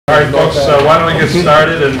right, folks, why don't we get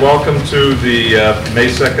started, and welcome to the May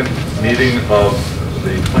 2nd meeting of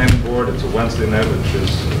the Planning Board. It's a Wednesday night, which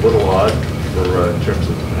is a little odd for in terms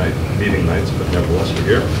of meeting nights, but nevertheless we're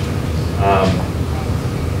here.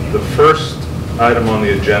 The first item on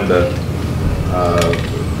the agenda,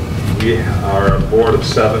 we are a board of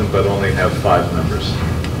 7, but only have 5 members.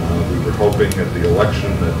 We were hoping at the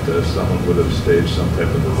election that someone would have staged some type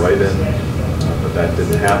of a write-in, but that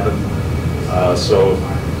didn't happen. So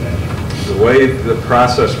the way the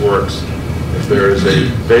process works, if there is a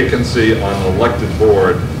vacancy on an elected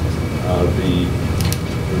board, the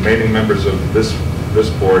remaining members of this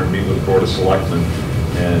board meet with the Board of Selectmen,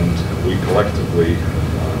 and we collectively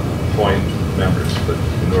appoint members. But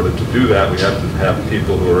in order to do that, we have to have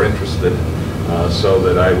people who are interested, so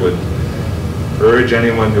that I would urge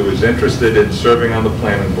anyone who is interested in serving on the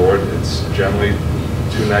planning board. It's generally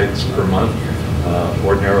 2 nights per month.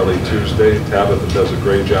 Ordinarily Tuesday. Tabitha does a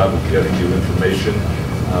great job of getting you information.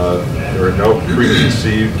 There are no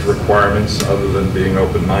preconceived requirements other than being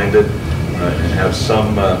open-minded and have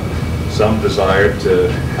some desire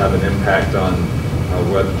to have an impact on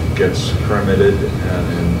what gets permitted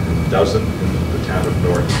and doesn't in the town of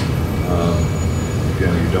Norton.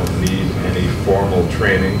 Again, you don't need any formal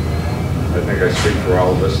training. I think I speak for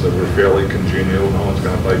all of us that we're fairly congenial. No one's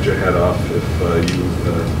going to bite your head off if you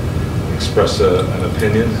express an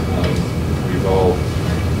opinion. We've all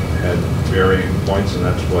had varying points, and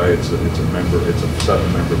that's why it's a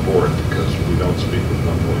 7-member board, because we don't speak with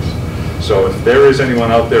one voice. So if there is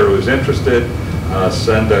anyone out there who is interested,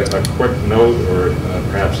 send a quick note or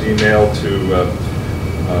perhaps email to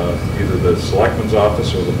either the Selectman's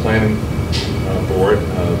office or the Planning Board.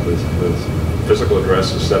 The physical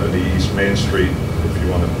address is 70 East Main Street if you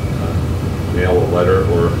want to mail a letter,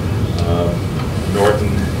 or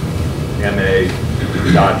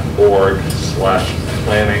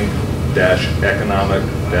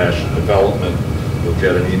nortonma.org/planning-economic-development. You'll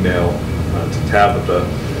get an email to Tabitha,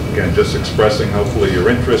 again, just expressing hopefully your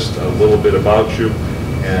interest, a little bit about you,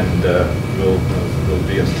 and we'll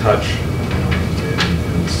be in touch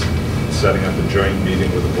in setting up a joint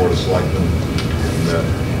meeting with the Board of Selectmen, and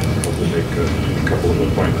hopefully make a couple of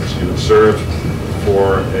appointments. You would serve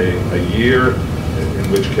for a year, in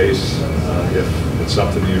which case, if it's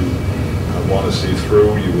something you want to see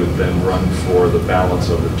through, you would then run for the balance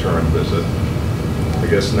of the term. I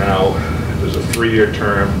guess now, there's a 3-year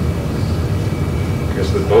term. I guess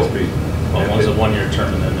they'd both be. Well, one's a 1-year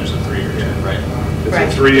term, and then there's a 3-year term, right? It's a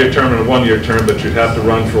 3-year term and a 1-year term, but you'd have to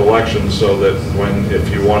run for election, so that if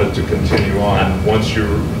you wanted to continue on, once you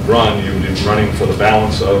run, you'd be running for the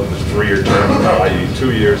balance of the 3-year term, i.e.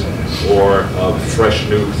 2 years, or a fresh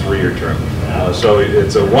new 3-year term. So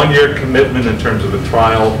it's a 1-year commitment in terms of a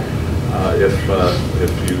trial.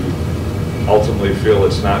 If you ultimately feel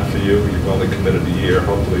it's not for you, you've only committed a year.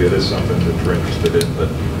 Hopefully it is something that you're interested in, but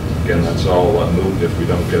again, that's all moot if we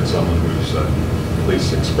don't get someone who's at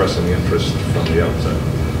least expressing interest from the outset.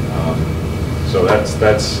 So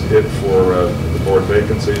that's it for the board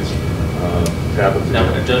vacancies. Now,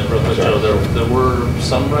 Judge, real quick, Joe, there were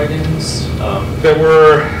some write-ins? There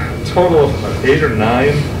were a total of 8 or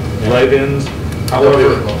 9 write-ins.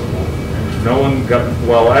 However, no one got,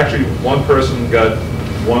 well, actually one person got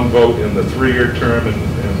 1 vote in the 3-year term and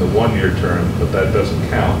the 1-year term, but that doesn't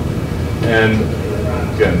count. And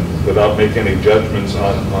again, without making any judgments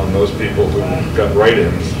on those people who got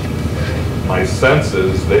write-ins, my sense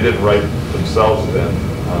is they didn't write themselves in.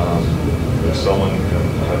 If someone,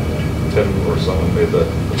 Tim or someone made the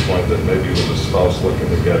point that maybe it was a spouse looking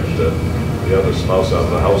to get the other spouse out of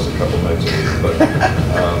the house a couple nights a week, but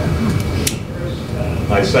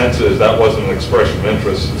my sense is that wasn't an expression of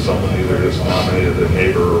interest. Someone either just nominated a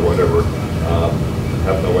neighbor or whatever.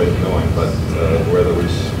 Have no way of knowing, but where there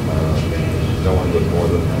was no one with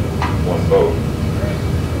more than 1 vote,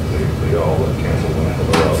 they all canceled one for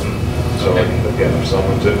the other. So again, if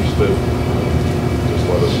someone's interested, just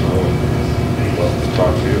let us know, and we'd love to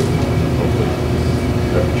talk to you. Hopefully,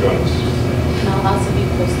 have you join us. And I'll also be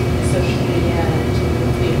posting the social media to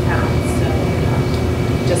the accounts, so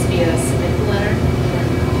just be a submit the letter.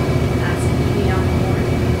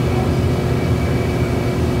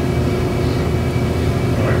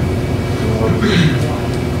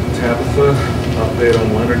 Tabitha, update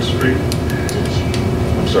on Leonard Street.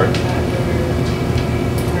 I'm sorry.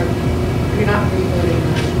 You're not reloading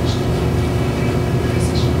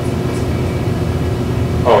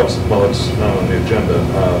Oh, it's not on the agenda.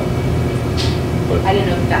 But I didn't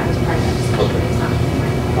know if that was part of that discussion. Okay. It's not.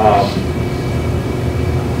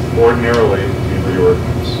 Ordinarily, we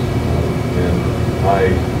reorganize, and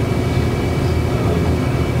I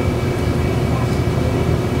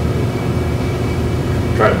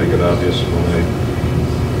tried to make it obvious when I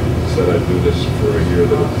said I'd do this for a year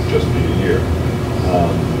that it would just be a year.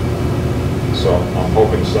 So I'm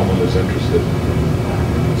hoping someone is interested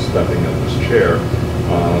in stepping up this chair.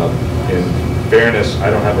 In fairness,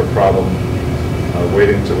 I don't have a problem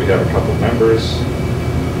waiting until we have a couple members,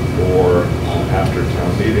 or after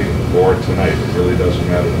town meeting, or tonight. It really doesn't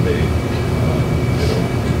matter to me.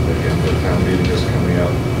 Again, the town meeting is coming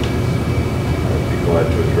up. I'd be glad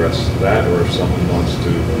to address that, or if someone wants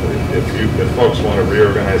to, if folks want to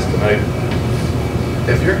reorganize tonight.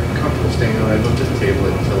 If you're comfortable staying on, I'd love to table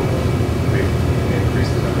it until we increase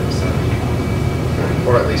the number to 7.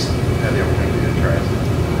 Or at least have the opportunity to try it.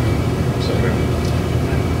 So,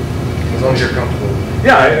 as long as you're comfortable.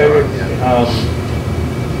 Yeah, that'll work.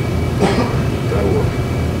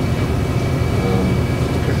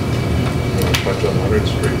 Okay. You want to touch on Leonard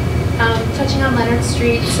Street? Touching on Leonard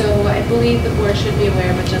Street, so I believe the board should be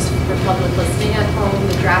aware, but just for public listening at home,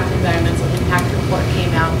 the draft environmental impact report came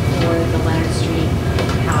out for the Leonard Street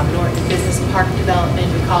Norton Business Park development.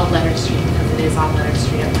 We call it Leonard Street because it is on Leonard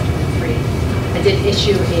Street at 103. I did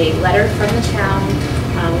issue a letter from the town,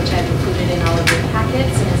 which I've included in all of your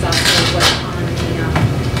packets, and is also what's on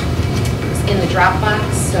in the Dropbox.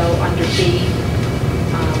 So under B,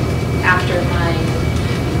 after my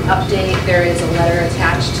update, there is a letter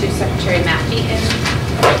attached to Secretary Matt Beaton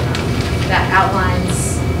that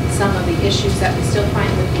outlines some of the issues that we still find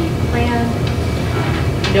with the plan.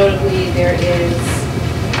 Notably, there is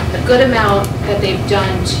a good amount that they've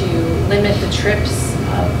done to limit the trips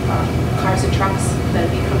of cars and trucks that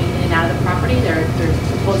would be coming in and out of the property. They're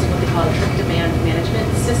proposing what they call a trip demand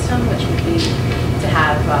management system, which would be to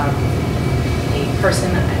have a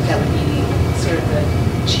person that would be sort of the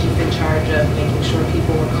chief in charge of making sure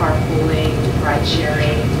people were carpooling, ride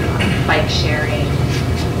sharing, bike sharing,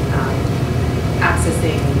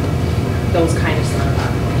 accessing those kind of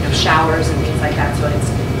showers and things like that. So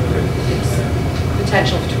it's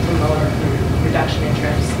potential to promote reduction in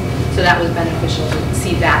trips. So that was beneficial to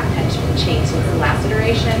see that potentially change since the last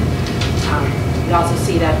iteration. You also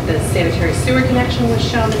see that the sanitary sewer connection was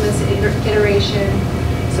shown in this iteration.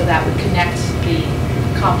 So that would connect the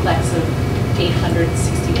complex of 861,000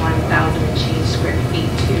 and change square feet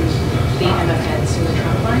to the MFN sewer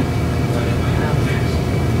trunk line.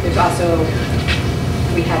 There's also,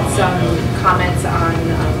 we had some comments on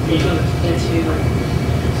looking into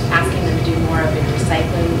asking them to do more of a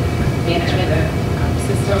recycling management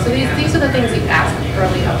system. So these are the things we ask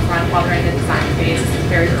early up front while they're in the design phase,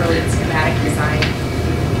 very early in schematic design,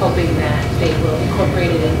 hoping that they will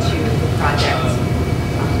incorporate it into the project.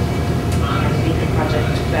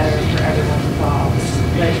 Project better for everyone involved.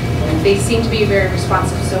 But they seem to be very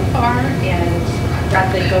responsive so far, and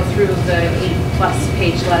rather than go through the 8+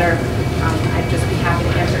 page letter, I'd just be happy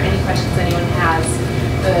to answer any questions anyone has.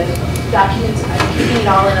 The documents, I'm keeping it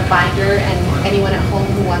all in a binder, and anyone at home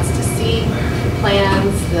who wants to see the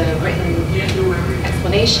plans, the written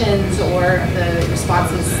explanations, or the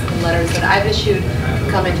responses and letters that I've issued,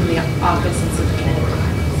 come into the office and submit it.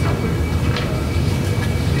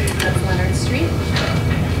 That's Leonard Street.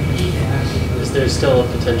 Is there still a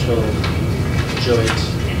potential joint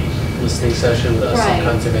listening session with us and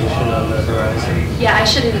conservation on the horizon? Yeah, I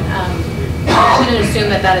shouldn't assume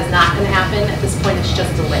that is not going to happen. At this point, it's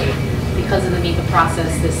just delayed. Because of the NEPA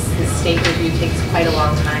process, this state review takes quite a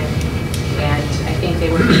long time. And I think they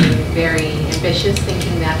were being very ambitious,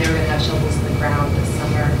 thinking that they were going to have shovels in the ground this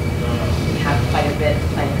summer. We have quite a bit of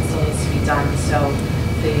planning that still needs to be done. So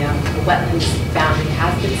the wetlands boundary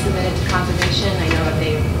has been submitted to conservation. I know that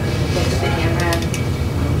they looked at the ANRAD.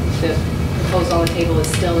 The proposal on the table is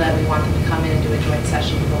still that we want them to come in and do a joint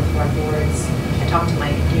session with both of our boards. I talked to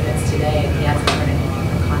Mike Units today, and he hasn't heard anything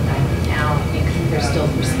from Conduct now. I think they're still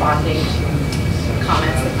responding to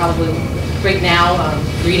comments. They're probably right now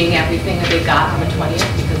reading everything that they got on the 20th,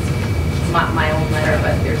 because it's not my own letter,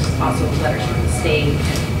 but there's also letters from the state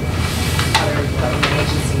and other government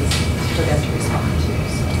agencies for them to respond to.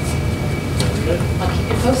 I'll keep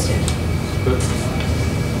you posted. Good.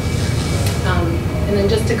 And then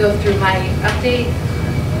just to go through my update,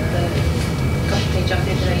 the couple-page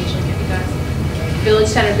update that I usually give you guys. Village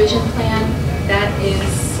Center Vision Plan, that is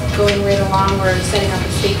going right along. We're setting up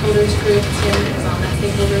a stakeholders group. Tim is on that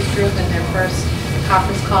stakeholders group, and their first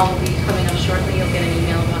conference call will be coming up shortly. You'll get an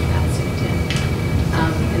email about that soon, Tim.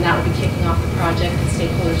 And that will be kicking off the project. The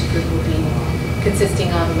stakeholders group will be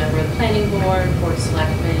consisting of a member of the planning board, board of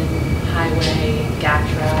selectmen, highway,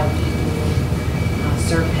 GATRA,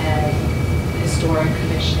 SERPED, historic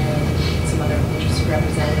commission, some other interested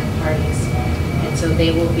representative parties. And so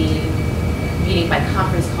they will be meeting by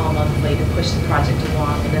conference call monthly to push the project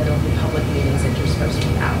along, and then there will be public meetings interspersed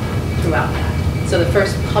throughout that. So the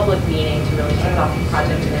first public meeting to really kick off the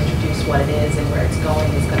project and introduce what it is and where it's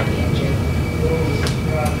going is going to be in June.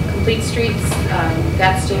 Complete Streets,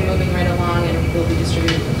 that's still moving right along and will be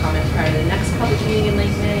distributed for comment prior to the next public meeting in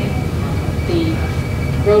late May. The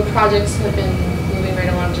road projects have been moving right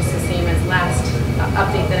along just the same as last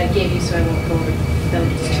update that I gave you, so I won't go over them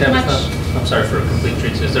too much. I'm sorry, for Complete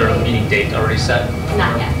Streets, is there a meeting date already set?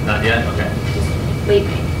 Not yet. Not yet? Okay. Late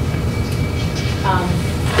May.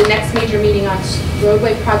 The next major meeting on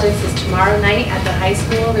roadway projects is tomorrow night at the high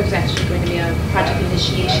school. There's actually going to be a project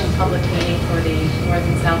initiation public meeting for the North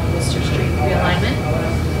and South Worcester Street realignment.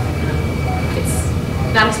 It's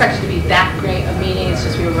not expected to be that great a meeting, it's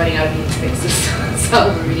just we were running out of meeting spaces, so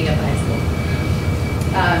we're meeting at the high school.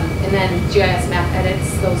 And then GIS map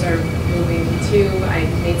edits, those are moving too. I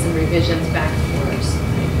made some revisions back and forth.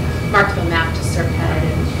 I marked the map to Serped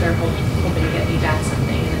and they're hoping to get me back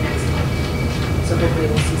something in the next month. So hopefully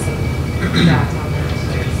we'll see some draft on that.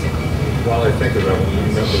 While I think about when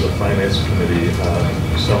we met with the Finance Committee,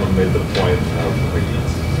 someone made the point of,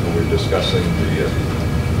 when we were discussing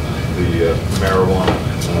the marijuana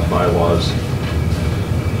bylaws,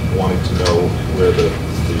 wanting to know where the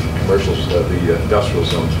commercial, the industrial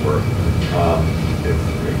zones were. If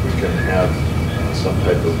we can have some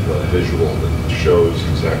type of visual that shows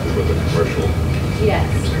exactly where the commercial, yes,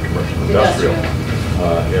 commercial industrial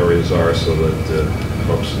areas are, so that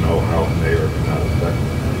folks know how it may or may not affect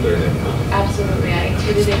their income. absolutely. I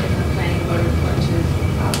included it in the planning board report to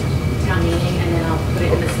town meeting, and then I'll put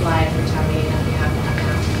it in the slide for town meeting on behalf of that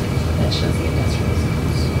map that shows the industrial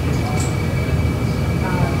zones.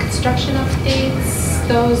 Construction updates,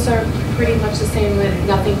 those are pretty much the same.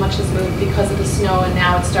 Nothing much has moved because of the snow, and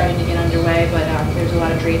now it's starting to get underway, but there's a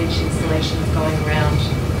lot of drainage installations going on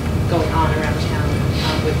around town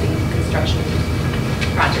with the construction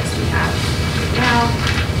projects we have now.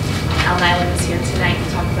 Al Nyland is here tonight to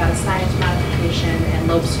talk about a signage modification, and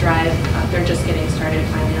Lopes Drive, they're just getting started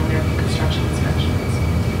finally on their construction inspections.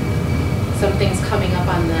 Some things coming up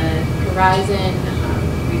on the horizon.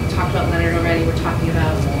 We talked about Leonard already. We're talking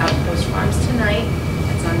about Outpost Farms tonight.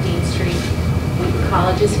 That's on Dean Street. Wheaton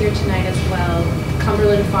College is here tonight as well.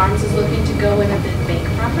 Cumberland Farms is looking to go in at the bank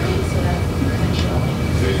property, so that's potential.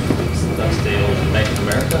 That's the old Bank of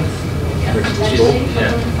America? Yeah, that's Cumberland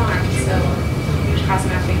Farms, so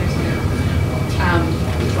crossing our fingers now.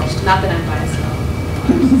 Not that I'm biased at all.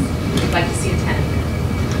 I'd like to see a tenant there.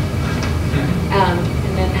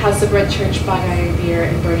 And then House of Red Church, Bog Iron Beer,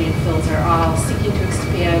 and Bernie and Phil's are all seeking to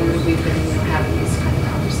expand. We've been having these kind of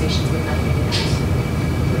conversations with nothing yet.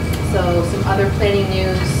 So some other planning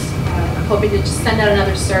news. I'm hoping to just send out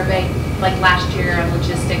another survey like last year on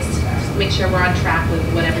logistics, to make sure we're on track with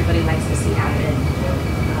what everybody likes to see happen.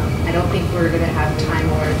 I don't think we're going to have time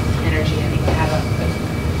or energy, I think, to have an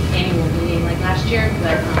annual meeting like last year,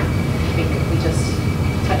 but I think if we just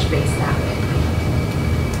touch base that way.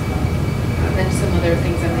 Then some other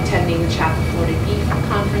things, I'm attending the Chapel 40 Beef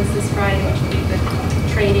Conference this Friday, which will be good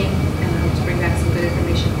training, and I hope to bring back some good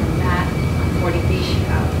information from that on 40B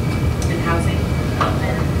and housing.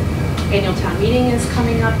 Annual town meeting is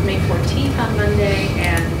coming up May 14th on Monday,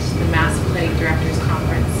 and the Mass Planning Directors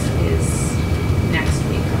Conference is next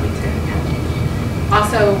week.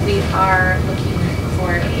 Also, we are looking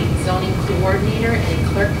for a zoning coordinator and a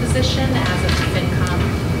clerk position as of the FinCom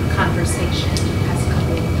conversation past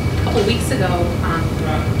a couple weeks ago.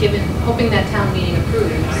 Hoping that town meeting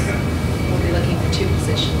approves, we'll be looking for 2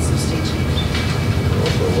 positions, so stay tuned. We're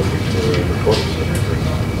also looking for a recording secretary.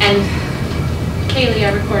 And Kaylee,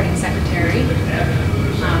 our recording secretary,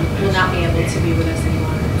 will not be able to be with us any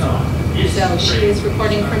longer. So she is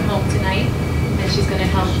recording from home tonight, and she's going to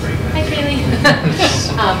help. Hi, Kaylee.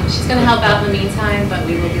 She's going to help out in the meantime, but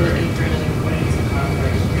we will be looking for another recording secretary.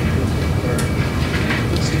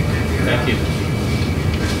 Thank you.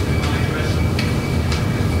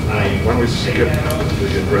 Why don't we skip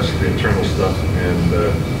the rest of the internal stuff, and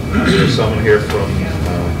there's someone here from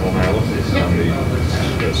Long Island on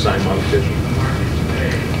the sign modification.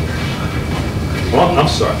 Well, I'm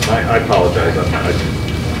sorry, I apologize. I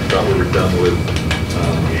thought we were done with.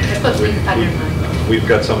 We've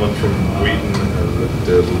got someone from Wheaton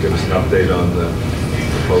that will give us an update on the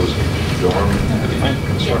proposed dorm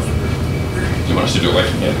construction. You want us to do it right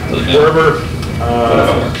from here? Wherever,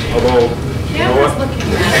 although, you Yeah, know I what? was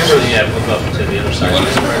looking at Actually, yeah, look up to the other You side. want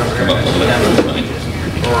us to come up over there?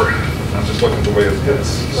 Or, I'm just looking at the way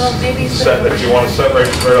it's Well, maybe set. If you want to set right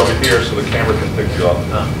over here so the camera can pick you up.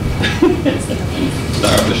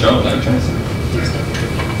 Start of the show, is that what you're trying to say?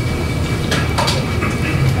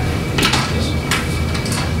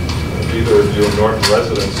 It'll be either of you are Norton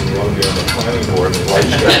residents and you want to be on the planning board, and like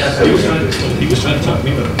He was trying to talk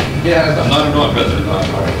me, but Yeah. I'm not a Norton resident.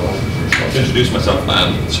 To introduce myself,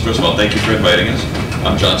 first of all, thank you for inviting us.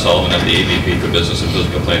 I'm John Sullivan. I'm the AVP for Business and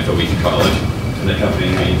Physical Plan for Wheaton College. And the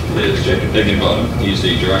company me is Jacob Higginbottom. He's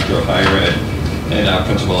the Director of Higher Ed and our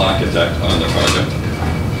Principal Architect on the project.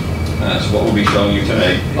 So what we'll be showing you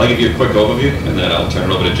tonight, I'll give you a quick overview, and then I'll turn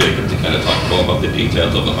it over to Jacob to kind of talk more about the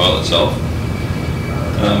details of the hall itself.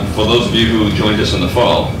 For those of you who joined us in the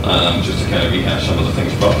fall, just to kind of rehash some of the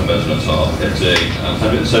things about the Residence Hall, it's a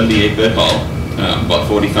 178-bed hall, about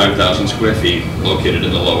 45,000 square feet, located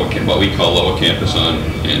in the lower, what we call lower campus on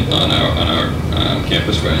our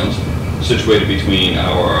campus grounds, situated between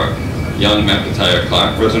our Young, McIntyre,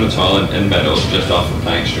 Clark Residence Hall and Meadows, just off of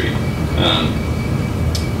Pine Street.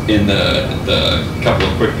 In the couple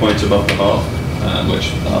of quick points about the hall,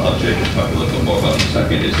 which I'll have Jacob talk a little bit more about in a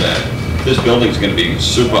second, is that this building is going to be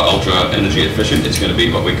super ultra energy efficient. It's going to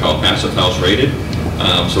be what we call passive house rated.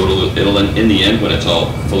 So it'll in the end, when it's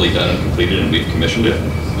all fully done and completed and we've commissioned it,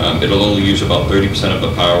 it'll only use about 30% of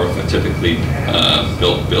the power of a typically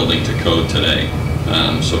built building to code today.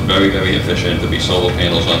 So very, very efficient. There'll be solar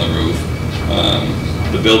panels on the roof.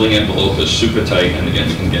 The building envelope is super tight, and again,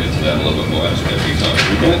 we can get into that a little bit more as we talk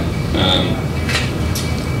through that.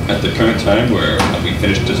 At the current time, where we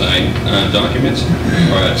finished design documents,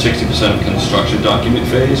 we're at 60% of construction document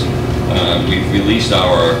phase. We've released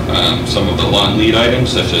our some of the long lead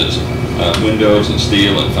items, such as windows and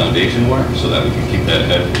steel and foundation work, so that we can keep that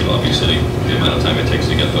ahead. Obviously, the amount of time it takes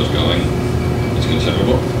to get those going is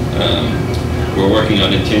considerable. We're working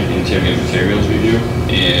on interior materials review,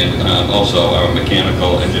 and also our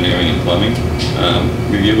mechanical engineering and plumbing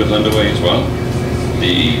review is underway as well.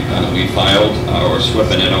 We filed our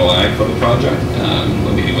SWIP and NOI for the project.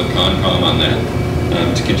 We're meeting with Concom on that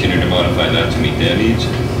to continue to modify that to meet their needs.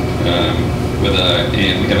 And we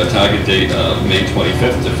have a target date of May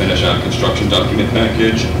 25th to finish our construction document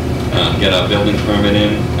package, get our building permit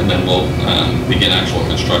in, and then we'll begin actual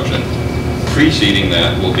construction. Preceding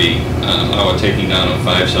that will be our taking down of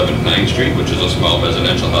 579 Street, which is a small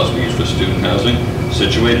residential house we use for student housing,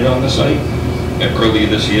 situated on the site. And earlier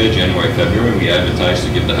this year, January, February, we advertised to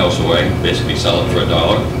give the house away, basically sell it for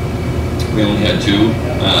 $1. We only had 2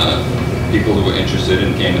 people who were interested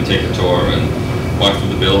and came and take a tour and walk through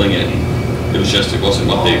the building, and it wasn't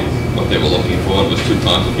what they were looking for. It was too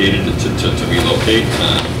complicated to relocate,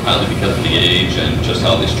 partly because of the age and just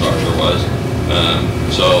how the structure was.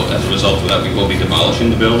 So as a result of that, we will be demolishing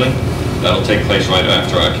the building. That'll take place right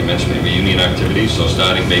after our commencement reunion activities. So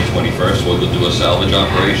starting May 21st, we'll do a salvage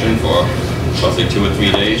operation for roughly 2 or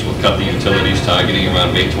 3 days. We'll cut the utilities targeting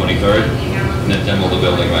around May 23rd, and then demo the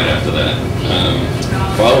building right after that.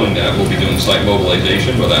 Following that, we'll be doing site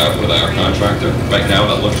mobilization with our contractor. Right now,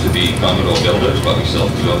 that looks to be Commodore Builders, but we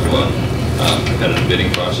still have to go through a competitive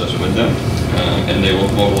bidding process with them. And they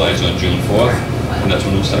will mobilize on June 4th, and that's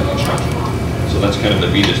when we'll start construction. So that's kind of the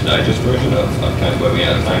Reader's Digest version of kind of where we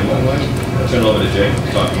are timeline-wise. I'll turn it over to Jay to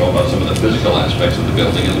talk more about some of the physical aspects of the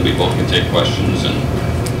building, and then we both can take questions and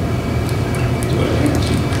do whatever else.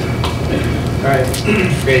 Thank you. All right,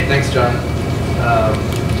 great, thanks, John.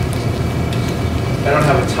 I don't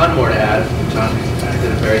have a ton more to add. John did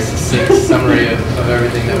a very succinct summary of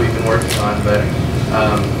everything that we've been working on, but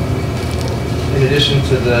in addition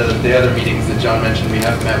to the other meetings that John mentioned, we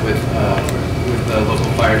have met with the local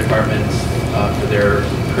fire department for their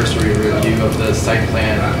cursory review of the site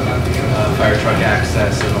plan, fire truck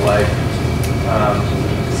access and the like.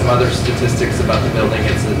 Some other statistics about the building: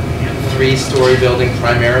 it's a 3-story building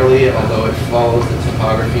primarily, although it follows the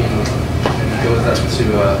topography and goes up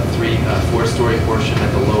to a 4-story portion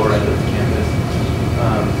at the lower end of the campus. I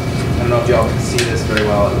don't know if y'all can see this very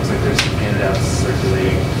well. It looks like there's some handouts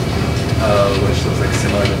circulating, which looks like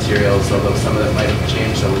similar materials, although some of it might have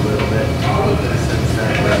changed a little bit since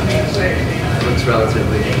then. It looks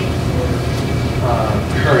relatively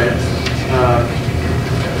current.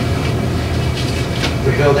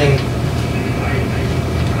 The building,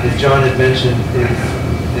 as John had mentioned,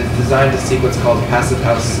 is designed to seek what's called passive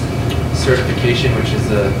house certification, which is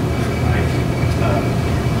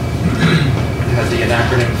has the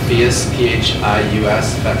acronym PHIUS,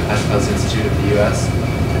 P-H-I-U-S, Passive House Institute of the U.S.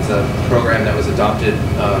 It's a program that was adopted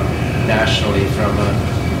nationally from a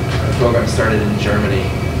program started in Germany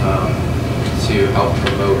to help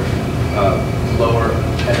promote lower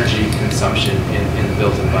energy consumption in the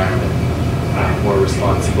built environment, more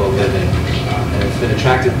responsible living. And it's been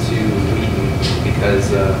attractive to Wheaton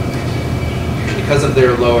because of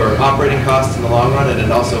their lower operating costs in the long run, and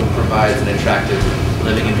it also provides an attractive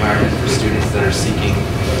living environment for students that are seeking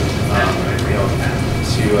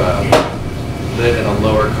to live in a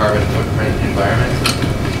lower carbon footprint environment.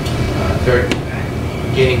 They're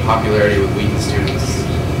gaining popularity with Wheaton students.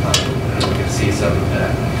 And you can see some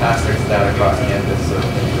aspects of that across campus. So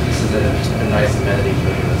this is a nice amenity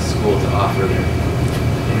for the school to offer their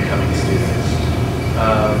incoming students.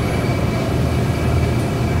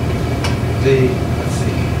 Let's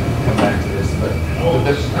see, come back to this, but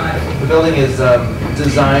the building is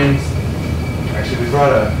designed. Actually, we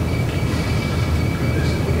brought a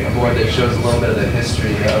board that shows a little bit of the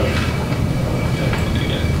history of.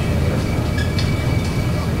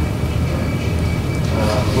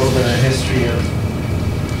 A little bit of the history of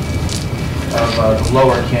the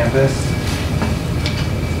lower campus.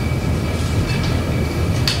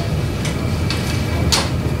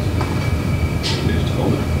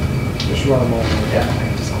 Just run them over. Yeah, I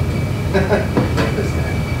can just hold it. Like this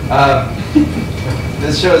guy.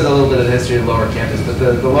 This shows a little bit of the history of lower campus, but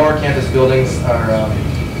the lower campus buildings are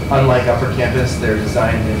unlike upper campus. They're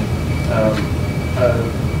designed in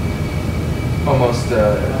almost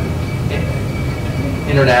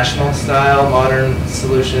international style modern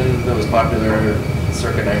solution that was popular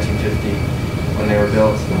circa 1950 when they were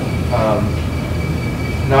built.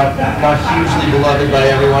 Not hugely beloved by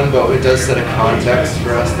everyone, but it does set a context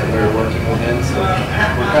for us that we're working within. So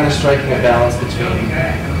we're kind of striking a balance between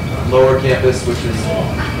lower campus, which is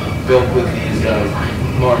built with these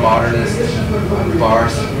more modernist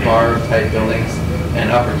bar type buildings,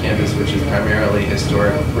 and upper campus, which is primarily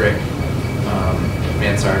historic brick,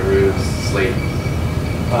 mansard roofs, slate.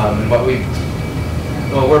 And what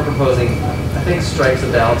we're proposing, I think, strikes a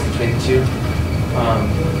balance between the two.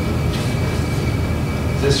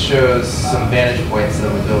 This shows some vantage points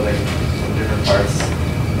of the building from different parts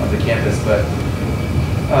of the campus, but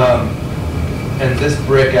and this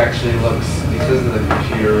brick actually looks, because of the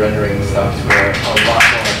computer rendering software, a lot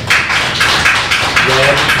more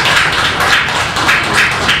red.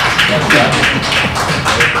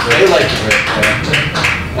 They like the brick.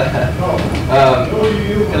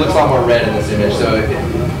 It looks a lot more red in this image, so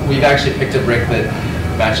we've actually picked a brick that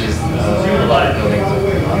matches a lot of buildings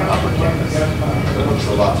on upper campus. It looks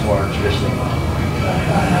a lot more traditionally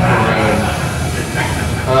maroon.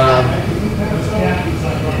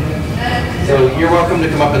 So you're welcome to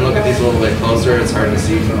come up and look at these a little bit closer. It's hard to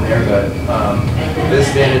see from there, but this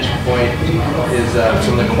vantage point is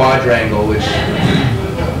from the quadrangle, which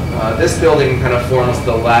this building kind of forms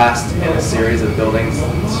the last in a series of buildings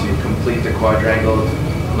to complete the quadrangle of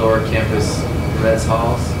lower campus res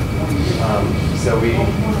halls. So we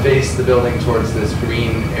face the building towards this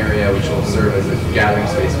green area, which will serve as a gathering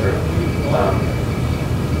space for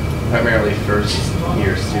primarily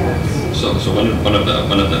first-year students. So one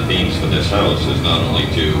of the themes for this house is not only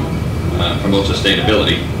to promote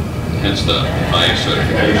sustainability, hence the fire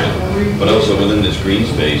certification, but also within this green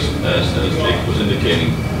space, as Jake was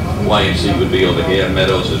indicating, YNC would be over here,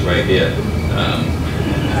 Meadows is right here.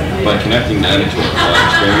 By connecting that into a core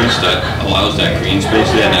experience that allows that green space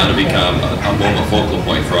there now to become a more of a focal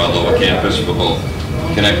point for our lower campus for both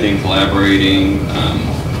connecting, collaborating,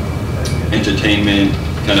 entertainment,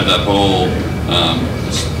 kind of that whole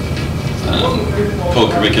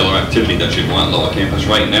co-curricular activity that you'd want lower campus.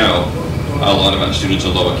 Right now, a lot of our students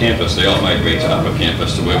are lower campus. They all migrate to upper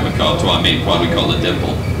campus to where we call, to our main quad we call the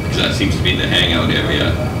Dimple, because that seems to be the hangout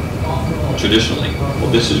area traditionally. Well,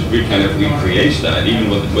 this is kind of recreates that, even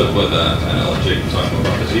with and I'll let Jake talk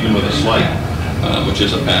about this, even with a slide, which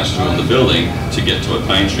is a pass through in the building to get to a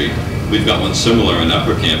Pine Street. We've got one similar in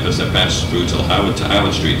upper campus that passes through till Howard to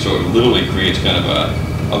Howard Street, so it literally creates kind of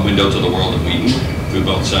a window to the world of Wheaton through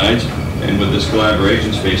both sides. And with this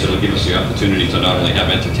collaboration space, it'll give us the opportunity to not only have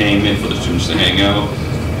entertainment for the students to hang out,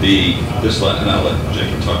 and I'll let Jake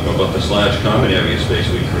talk about this large common area space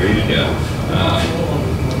we created here.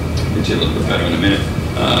 We'll see a little bit better in a minute.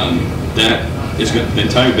 The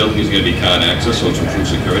entire building is going to be card access, so it's improved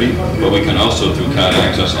security, but we can also, through card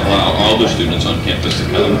access, allow all the students on campus to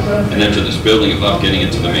come and enter this building without getting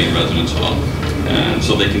into the main residence hall. And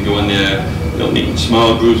so they can go in there, they'll meet in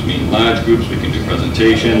small groups, meet in large groups, we can do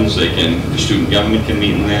presentations, the student government can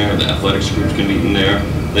meet in there, the athletics groups can meet in there,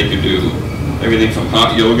 they can do everything from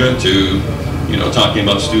hot yoga to, talking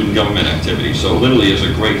about student government activities. So literally it's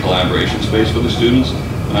a great collaboration space for the students.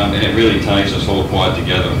 And it really ties this whole quad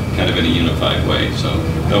together kind of in a unified way. So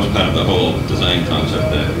that was part of the whole design concept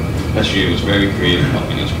that SGA was very creative in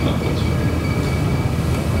helping us come up with.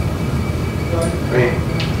 Great.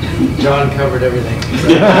 John covered everything.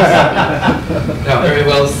 No, very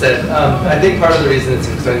well said. I think part of the reason it's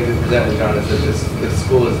exciting to present with John is that this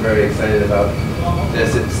school is very excited about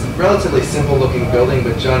this. It's a relatively simple looking building,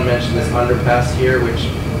 but John mentioned this underpass here, which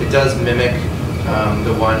it does mimic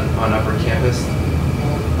the one on Upper Campus,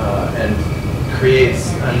 and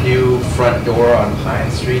creates a new front door on Pine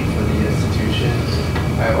Street for the institution,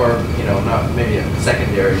 or not maybe a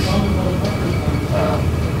secondary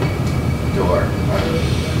door.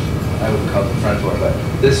 I would call it the front door, but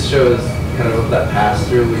this shows kind of that pass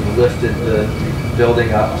through. We've lifted the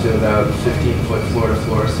building up to about 15-foot floor to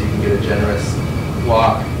floor, so you can get a generous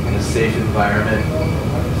walk in a safe environment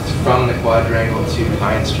from the quadrangle to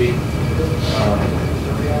Pine Street.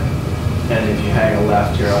 And if you hang a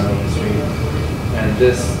left, you're on Main Street. And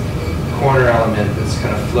this corner element that's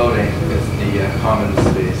kind of floating is the common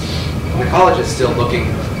space. And the college is still looking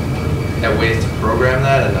at ways to program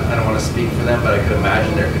that, and I don't want to speak for them, but I could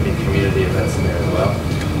imagine there could be community events in there as well.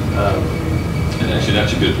 And actually,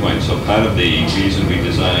 that's a good point. So part of the reason we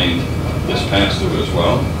designed this pass-through as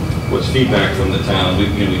well was feedback from the town.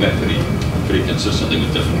 We met pretty consistently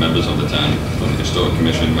with different members of the town, from the Historic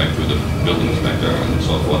Commission right through the building inspector and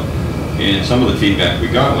so forth. And some of the feedback we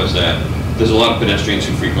got was that there's a lot of pedestrians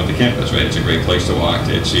who frequent the campus, right? It's a great place to walk,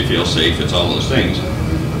 you feel safe, it's all those things.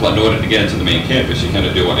 But in order to get into the main campus, you kind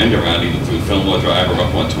of do an end around either through Fillmore Drive or up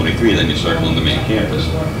 123, then you circle in the main campus.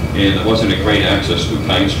 And there wasn't a great access through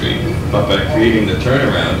Pine Street, but by creating the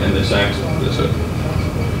turnaround and this access,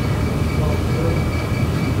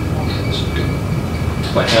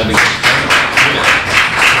 by having this turnaround,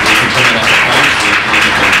 you can turn it off at Pine Street and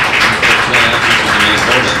you can access the main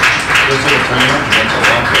building. There's a little turnaround and then go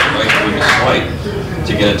walk right through the site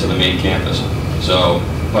to get into the main campus. So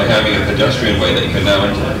by having a pedestrian way that you can now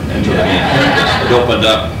enter the main campus, it opened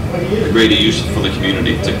up a greater use for the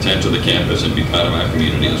community to enter the campus and be part of our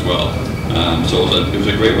community as well. So it was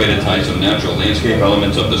a great way to tie some natural landscape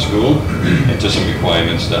elements of the school into some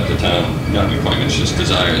requirements that the town, not requirements, just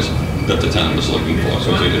desires that the town was looking for.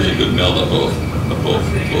 So it was a good meld of both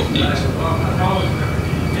needs.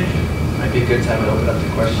 Might be a good time to open up to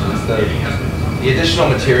questions. The additional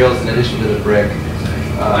materials in addition to the brick.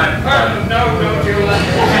 On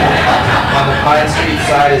the Pine Street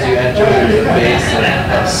side, as you enter, there's a base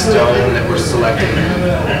of stone that we're selecting.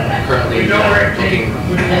 Currently looking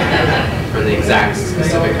for the exact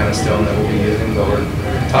specific kind of stone that we'll be using, but we're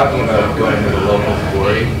talking about going with a local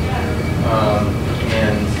quarry.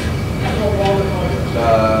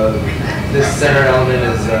 This center element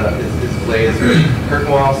is glazed with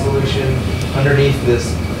curtain wall solution. Underneath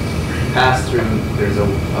this pass-through, there's a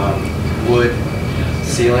wood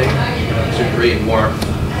ceiling to create warmth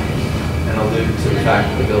and allude to the fact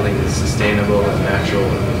that the building is sustainable and natural in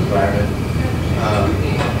the environment.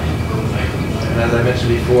 And as I mentioned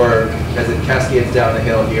before, as it cascades down the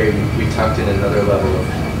hill here, we tucked in another level of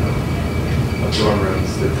dorm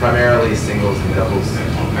rooms. They're primarily singles and doubles,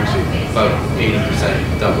 actually about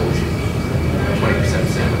 80% doubles, 20%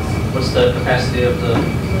 singles. What's the capacity of the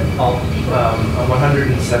hall?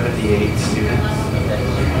 178 students.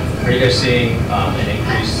 Are you guys seeing an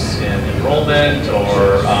increase in enrollment,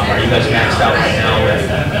 or are you guys maxed out right now with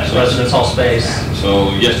residence hall space?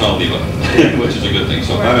 So yes, I'll leave it, which is a good thing.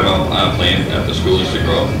 So part of our plan at the school is to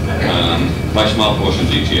grow by small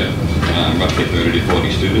portions each year, roughly 30 to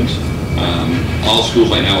 40 students. All schools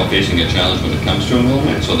right now are facing a challenge when it comes to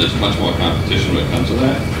enrollment, so there's much more competition when it comes to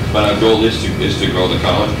that. But our goal is to grow the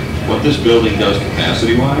college. What this building does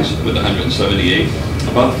capacity-wise, with 178,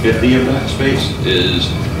 about 50 of that space is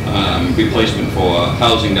replacement for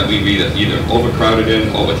housing that we either overcrowded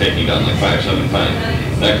in or we're taking down, like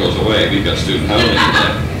 575. That goes away. We've got student housing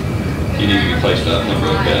that you need to replace that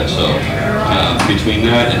number of beds. So between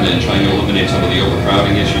that and then trying to eliminate some of the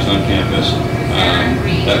overcrowding issues on campus,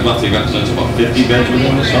 that roughly represents about 50 beds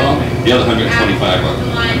within this hall. The other 125 or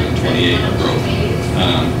 128 are growth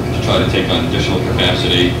to try to take on additional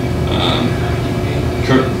capacity.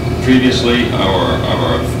 Previously,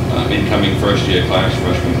 our incoming first-year class,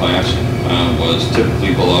 freshman class, was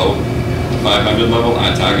typically below 500 level.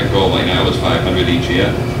 Our target goal right now is 500 each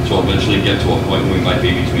year. So we'll eventually get to a point where we might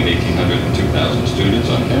be between 1,800 and 2,000 students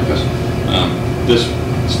on campus. This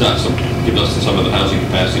starts to give us some of the housing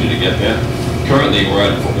capacity to get there. Currently, we're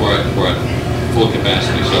at full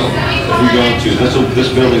capacity. So if we go into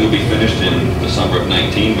this building will be finished in the summer of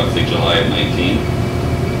 19, roughly July of 19.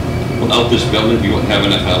 Without this building, we wouldn't have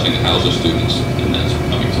enough housing to house the students, and that's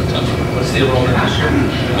coming September. What's the enrollment this year?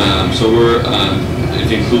 So we're, it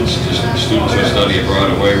includes just students who study abroad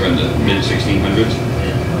away, we're in the mid-1600s.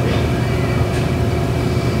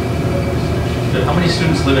 How many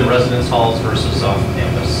students live in residence halls versus off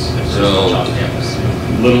campus? So, off campus?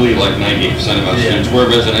 Literally like 98% of our students. We're a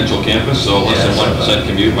residential campus, so less than 1%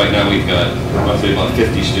 commute. Right now we've got roughly about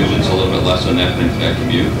 50 students, a little bit less than that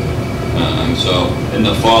commute. So in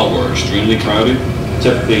the fall we're extremely crowded.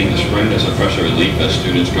 typically in the spring, there's a pressure relief as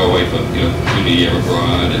students go away for, junior year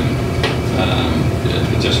abroad and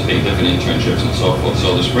participate in different internships and so forth.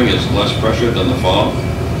 So the spring is less pressure than the fall,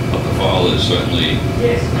 but the fall is certainly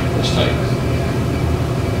as tight.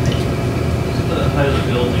 The height of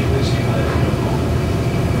the building, is the height of the home?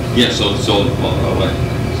 Yeah,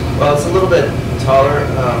 Well, it's a little bit taller. I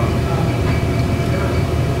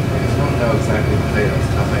don't know exactly the height off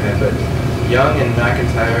the top of my head, but Young and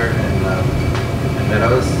McIntyre and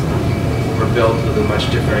Meadows were built with a much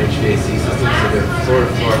different HVAC system, so their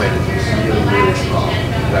floor-to-floor height is really, really small.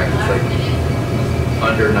 In fact, it's like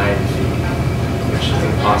under 9 feet, which is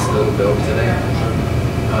impossible to build today,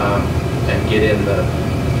 and get in the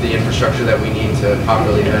infrastructure that we need to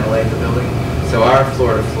properly ventilate the building. So our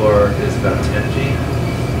floor-to-floor is about 10 feet.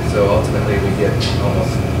 So ultimately, we get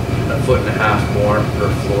almost 1.5 feet more per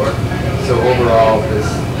floor. So overall, this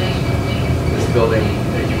building,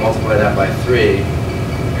 if you multiply that by 3,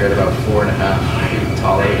 you're at about 4.5 feet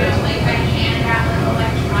taller than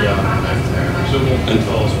Young and McIntyre. So it won't be the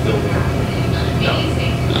tallest building? No.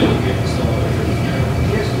 No.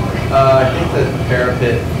 I think the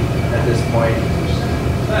parapet at this point,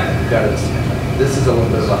 this is a little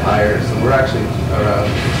bit of a higher, so we're actually around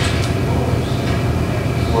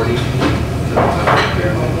 40 feet to the top of the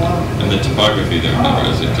pyramid. And the topography there, remember,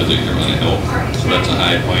 is because you're on a hill, so that's a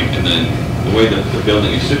high point. And then the way that the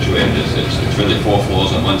building is situated is it's really 4 floors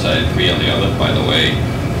on one side, 3 on the other, by the way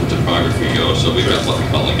the topography goes. So we've got what we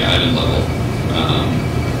call a garden level.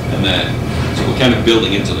 So we're kind of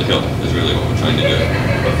building into the hill is really what we're trying to do.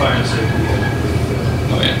 But fire and safety.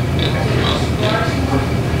 Oh yeah, yeah. Well, yeah.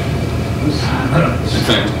 In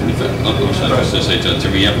fact, I was just to say, to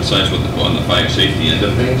re-emphasize on the fire safety end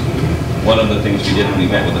of things, one of the things we did when we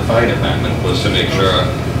met with the fire department was to make sure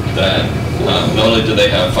that not only do they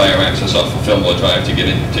have fire access off of Fillmore Drive to get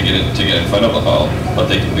in front of the hall, but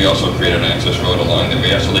we also created an access road along the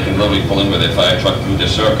rear so they can literally pull in with their fire truck through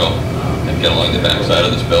this circle and get along the back side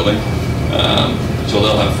of this building. So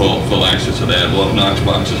they'll have full access to that. We'll have Knox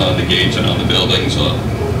boxes on the gates and on the building, so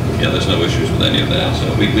yeah, there's no issues with any of that. So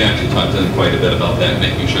we actually talked to them quite a bit about that,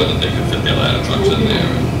 making sure that they can fit their ladder trucks in there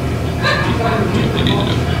and do what they need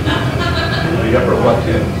to do. The upper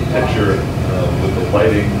left-hand picture with the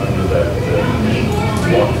lighting under that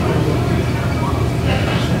walk-through.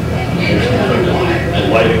 The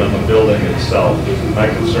lighting on the building itself, my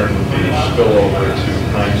concern would be spillover to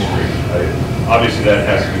Pine Street. Obviously that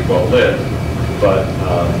has to be well lit, but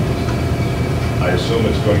I assume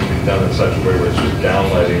it's going to be done in such a way where it's just down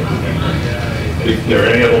lighting. Is there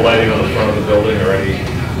any other lighting on the front of the building or any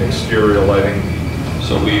exterior lighting?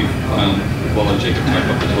 So well, let Jacob talk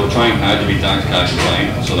about this. We're trying hard to be dark sky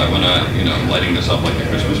compliant so that we're not, lighting this up like a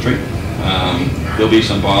Christmas tree. There'll be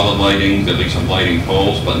some bollard lighting, there'll be some lighting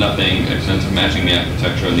poles, but nothing extensive matching the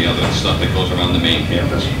architecture and the other stuff that goes around the main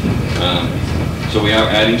campus. So we are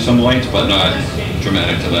adding some lights, but not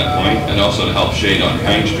dramatic to that point. And also to help shade on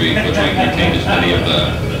Pine Street, we're trying to retain as many of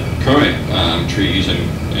the current trees and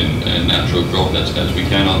natural growth as we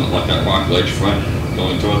can on that Rock Ledge front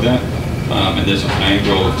going toward that. And there's a pine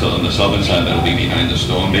grove on the southern side that'll be behind the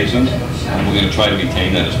storm basin. We're going to try to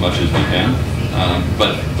retain that as much as we can.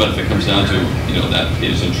 But if it comes down to, that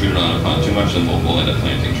is intruded upon too much, then we'll end up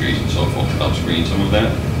planting trees and so forth to help screen some of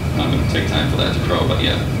that. It'll take time for that to grow, but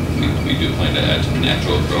yeah, we do plan to add some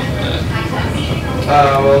natural growth to that.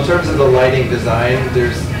 Well, in terms of the lighting design,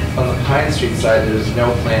 on the Pine Street side, there's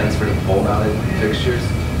no plans for the pole-mounted fixtures.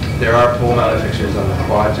 There are pole-mounted fixtures on the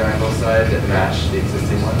quadrangle side that match the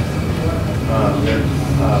existing ones.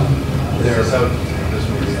 There's out. This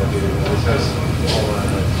movie, this has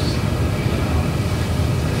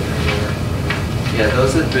yeah,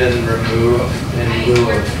 those have been removed in lieu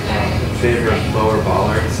of in favor of lower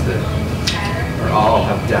bollards that all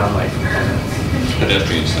have downlight components.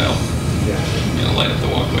 Pedestrian style. Yeah. Light up the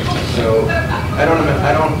walkway. So I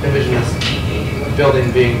don't envision this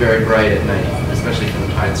building being very bright at night, especially from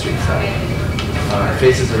the Pine Street side. It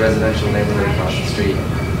faces a residential neighborhood across the street.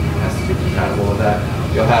 It has to be compatible with that.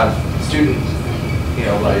 You'll have student,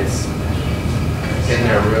 lights in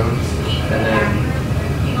their rooms, and then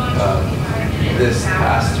this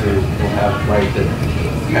pass-through will have light that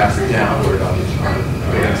casts downward on the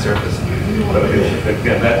building surface. But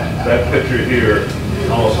again, that picture here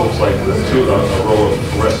almost looks like a row of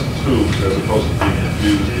fluorescent tubes as opposed to being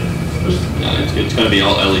infused. It's going to be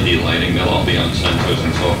all LED lighting. They'll all be on sensors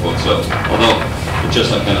and so forth. So although it's just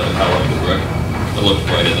like kind of the color of the brick, it looks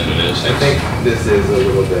brighter than it is. I think this is a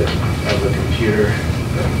little bit of a computer.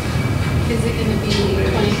 Is it going to be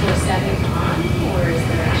 24/7 on, or is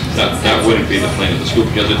there? That wouldn't be the plan of the school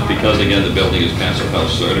because again the building is Passive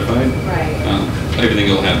House certified. Right. everything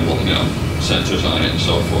will have, you know, sensors on it and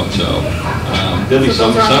so forth, so, there'll be So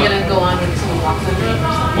some, those are only gonna go on when someone walks under it or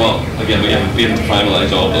something? well, again, we haven't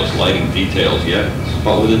finalized all those lighting details yet,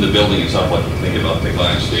 but within the building itself, like you think about the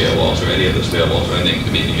glass stair walls or any of the stair walls or anything, I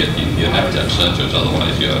mean, you have to have sensors,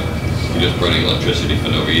 otherwise you're just burning electricity for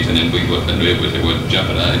no reason, and it would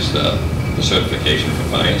jeopardize the certification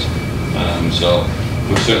for fires. So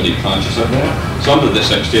we're certainly conscious of that. Some of this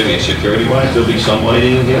exterior security wise, there'll be some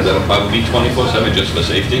lighting in here that'll probably be 24/7 just for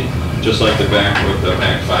safety, just like the back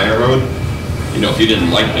fire road. You know, if you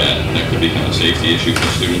didn't like that, that could become a safety issue for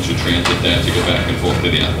students who transit that to go back and forth to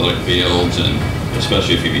the athletic fields, and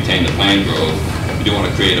especially if you retain the Pine Grove, you don't want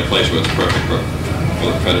to create a place where it's perfect for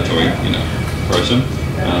a predatory, you know, person.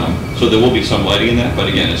 So there will be some lighting in that, but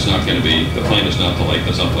again, it's not going to be, the plan is not to light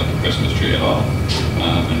this up like a Christmas tree at all.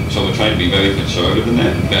 And so we're trying to be very conservative in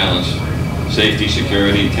that and balance safety,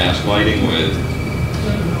 security, task lighting with,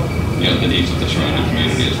 you know, the needs of the surrounding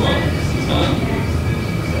community as well.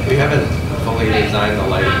 We haven't fully designed the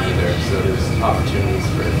lighting either, so there's opportunities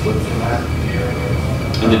for influence in that.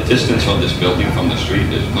 And the distance of this building from the street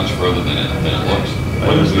is much further than it looks.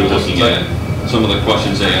 What is the We're looking at some of the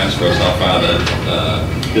questions they asked for us, how far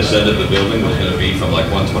this end of the building was going to be from like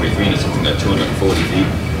 123 to something like 240 feet.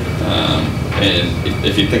 And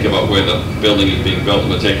if you think about where the building is being built,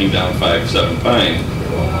 we're taking down 5-7 Pine,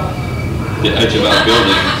 the edge of our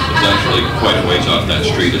building is actually quite a ways off that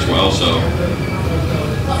street as well, so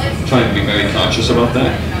trying to be very cautious about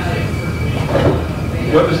that.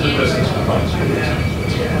 What is the distance from Pine Street?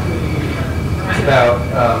 It's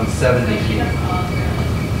about 70 feet.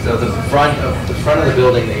 So the front of the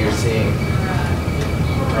building that you're seeing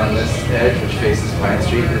on this edge, which faces Pine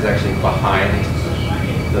Street, is actually behind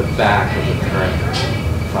the back of the current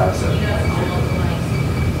 5-7 Pine Street.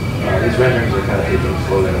 These renderings are kind of taken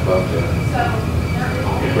floating above the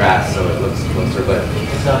grass, so it looks closer, but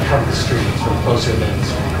It's not from the street, it's from closer than the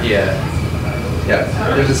street. yeah.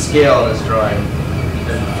 There's a scale in this drawing,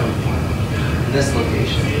 and from this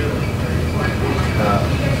location.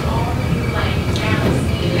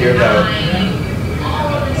 You're about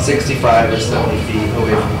 65 or 70 feet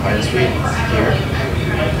away from Pine Street here.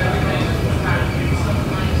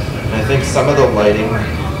 And I think some of the lighting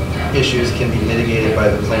issues can be mitigated by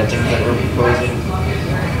the plantings that we're proposing.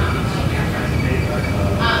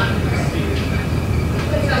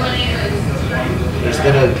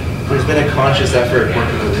 There's been a conscious effort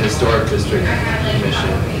working with the Historic District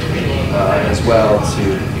Commission as well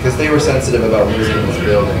because they were sensitive about losing this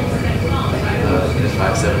building in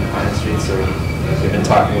 5-7 Pine Street, so we've been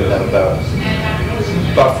talking with them about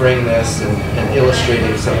buffering this and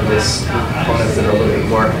illustrating some of this components that are a little bit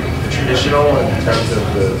more traditional in terms of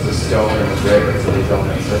the stone and the brick and these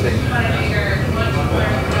elements. So I think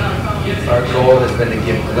our goal has been to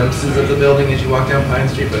give glimpses of the building as you walk down Pine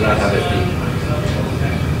Street, but not have it be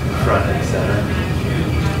front and center.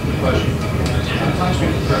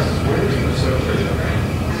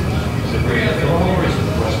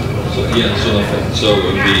 So it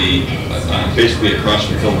would be basically across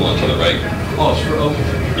from Fillmore to the right. Oh, it's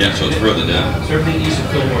okay. Yeah, so it's further down. So everything east of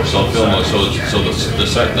Fillmore. So Fillmore, the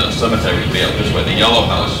cemetery would be out this way. The yellow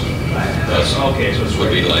house, Okay, so it's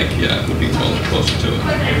would be like, yeah, would be closer to it.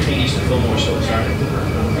 everything east of Fillmore, so it's not.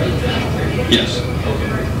 Yes.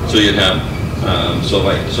 Okay. So you'd have, so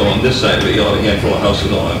on this side, you'll have a handful of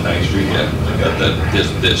houses all on Pine Street. Yeah, got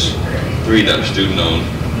there's 3 that are student owned,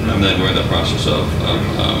 and then we're in the process of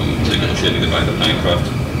negotiating to buy the Pinecroft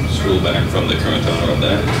School back from the current owner of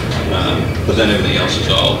that. But then everything else is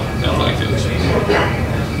all athletic fields,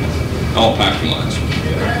 all parking lots.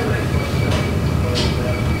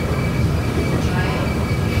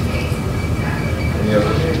 Any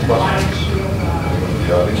other questions from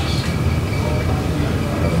the audience?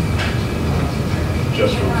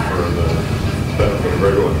 Just for the benefit of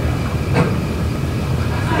everyone.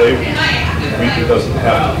 Wheaton doesn't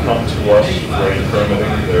have to come to us for any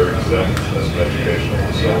permitting, they're exempt as an educational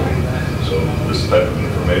facility. So this type of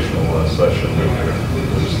informational session,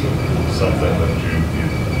 is something that you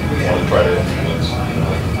want to try to influence.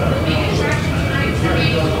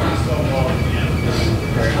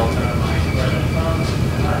 Very helpful.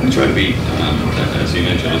 We try to be, as you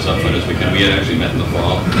mentioned, as upfront as we can. We had actually met in the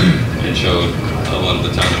fall and showed a lot of the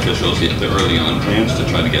town officials the early on plans to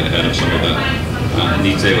try to get ahead of some of the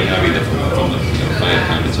needs they would have either from the fire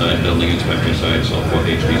department side, building inspector side, so forth,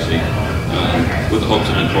 HDC, with the hopes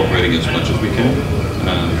of incorporating as much as we can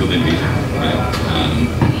within reason.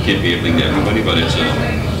 Can't be everything to everybody, but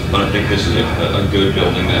but I think this is a good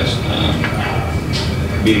building that's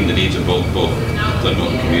meeting the needs of both the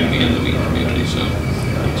Norton community and the Wheaton community. So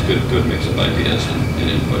it's a good mix of ideas and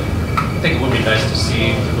input. think it would be nice to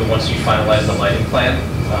see, once you finalize the lighting plan,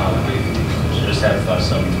 to just have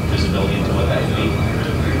some visibility into what that would be.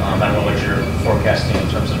 I don't know what you're forecasting in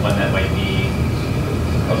terms of when that might be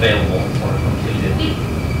available or completed.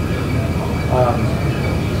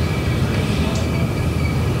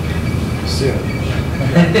 Soon.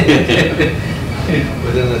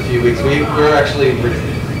 Within a few weeks. We're actually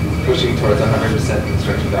pushing towards 100%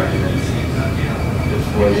 construction documents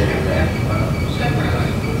before the end of May.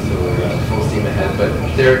 So we're full steam ahead. But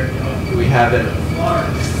we haven't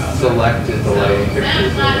selected the lighting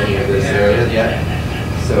fixtures in any of this area yet.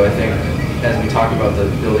 So I think as we talk about the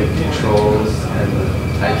building controls and the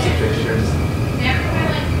types of fixtures,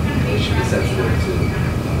 we should be sensitive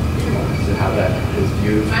to how that is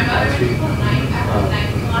viewed on the street.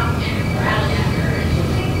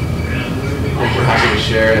 We're happy to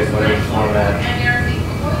share it in whatever format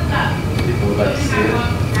people would like to see it.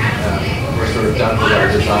 We're sort of done with our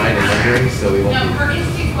design and rendering, so we won't be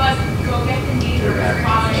dramatic.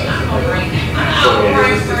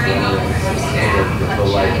 Photorealistic renderings, the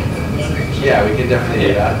light. Yeah, we can definitely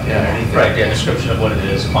do that. Yeah, anything. Right, yeah, description of what it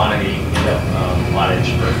is, quantity, wattage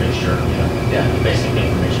per fixture, Yeah. basic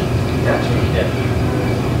information. Yeah. Yeah.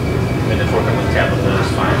 I mean, if working with tablet, that's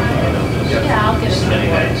fine. Yeah, I'll get it. Submitting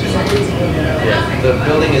that to. Yeah. The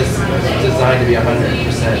building is designed to be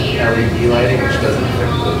 100% LED lighting, which doesn't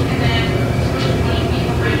affect the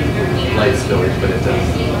light spillage, but it does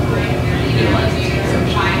minimize its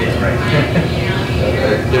consumption. Yeah, right.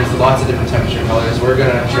 There's lots of different temperature colors. We're going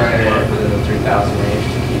to try and work within the 3000 range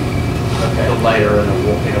to keep the lighter in a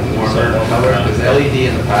warmer color, because LED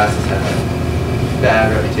in the past has had a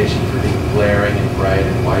bad reputation for being glaring and bright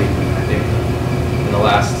and white. I think in the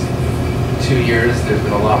last 2 years there's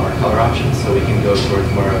been a lot more color options, so we can go towards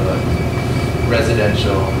more of a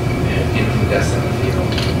residential incandescent feel,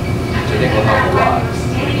 which I think will help a lot.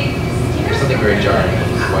 There's something very jarring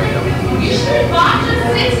with white LED.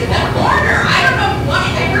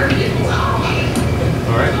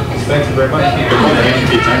 All right, thank you very much. Thank you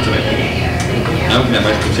for your time tonight. Now we can have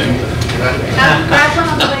ice cream sandwich. Grab one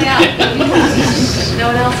on the way out. No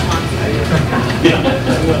one else wants it.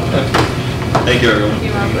 Thank you, everyone.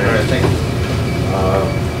 You're welcome. All right, thank you.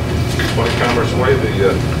 20 Commerce Way,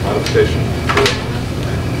 the modification.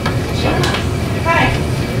 Hi,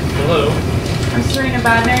 Hello. I'm Serena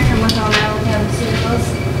Bodnar. I'm with All Island Pharmaceuticals.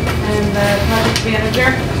 I'm the project manager,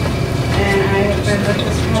 and I have been with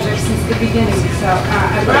this project since the beginning. So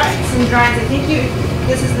I brought some drawings. I think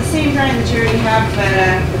this is the same drawing that you already have, but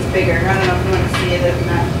it's bigger. I don't know if you want to see it. If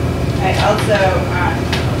not, I also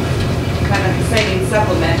kind of exciting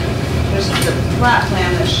supplement. There's just a plot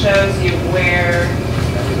plan that shows you where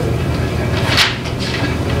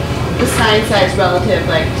the sign size relative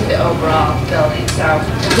to the overall building. So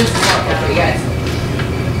this is helpful for you guys.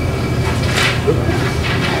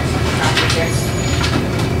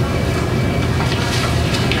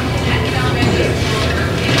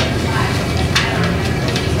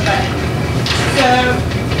 So,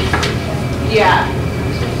 yeah.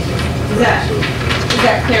 Is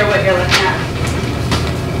that clear what you're looking at?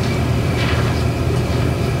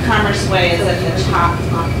 Commerce Way is at the top.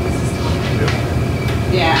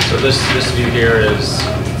 Yeah. So this view here is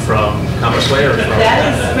from Commerce Way or from? That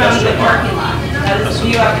is from the Industrial Park? parking lot. That is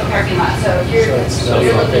the view of the parking lot. So if you're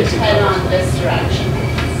looking to head on this direction.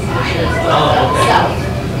 Oh, okay. South.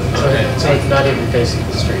 Okay. So it's not even facing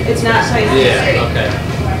the street. It's not facing the street. Yeah, okay.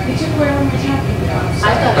 Could you where we're talking about?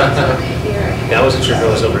 I thought it was over here. Yeah, I wasn't sure if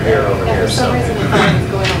it was over here or over Yeah, here, for so. some reason I thought it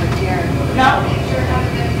was going over here. No,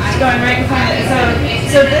 it's going right in front of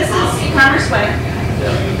it. So this is Commerce Way.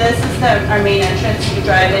 This is our main entrance. You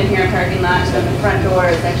drive in here, parking lot, so the front door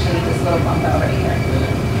is actually this little bump out right here.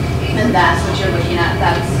 And that's what you're looking at.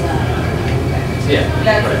 That's Yeah.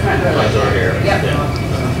 That's the front door. Front door here. Yep. Yeah.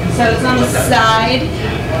 So it's on the side,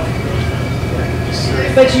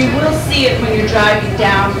 but you will see it when you're driving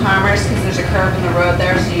down Commerce because there's a curve in the road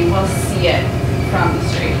there, so you will see it from the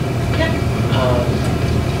street. Yep.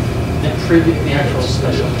 The actual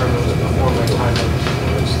special permit was before my time.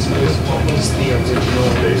 What was the original,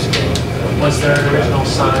 was there an original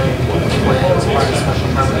sign plan as part of the special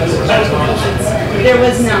permit? There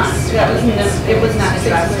was not. It was not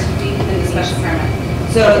addressed in the special permit.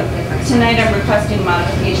 So tonight I'm requesting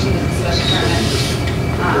modification to the special permit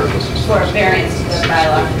for a variance to the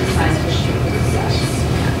bylaw for the signage.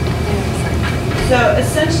 So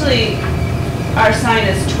essentially, our sign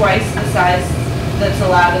is twice the size that's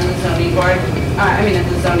allowed in the zoning board, in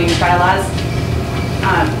the zoning bylaws.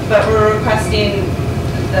 But we're requesting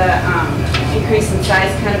the increase in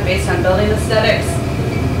size kind of based on building aesthetics.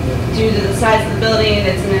 Due to the size of the building,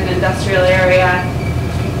 it's in an industrial area.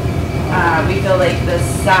 We feel like the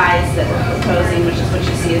size that we're proposing, which is what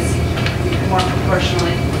you see, is more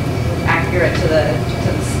proportionally accurate to the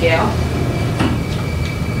scale.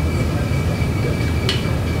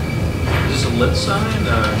 Is this a lit sign?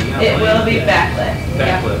 It will be backlit.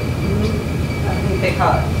 Yeah. Backlit. Mhm. I think they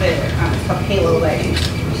call it, it's called halo lighting.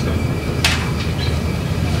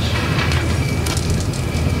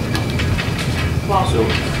 So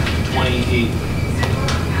 28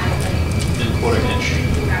 and a quarter inch.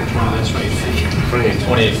 Which one? That's right.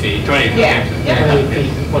 28 feet. 28 feet. Yeah. Yeah. 28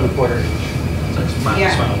 feet, 1/4 inch. That's fine.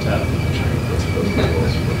 Yeah. Spinal tap.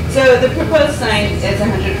 So the proposed sign is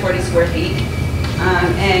 140 square feet,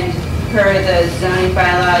 and per the zoning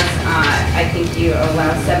bylaws, I think you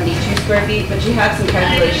allow 72 square feet, but you have some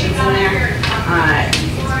calculations in there.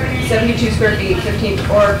 72 square feet,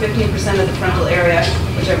 15% of the frontal area,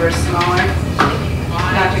 whichever is smaller,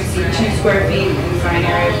 not to exceed 2 square feet in sign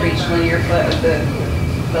area for each linear foot of the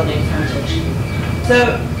building frontage.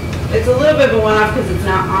 So it's a little bit of a one-off because it's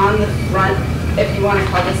not on the front. If you want to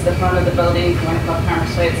call this the front of the building, if you want to call it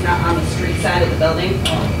Commerce Way, it's not on the street side of the building.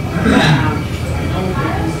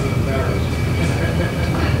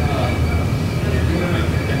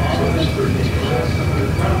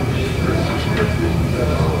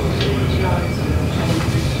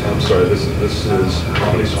 I'm sorry, this is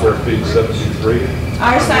how many square feet, 73?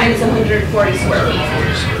 Our sign is 140 square feet,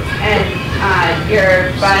 and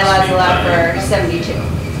your bylaws allow for 72.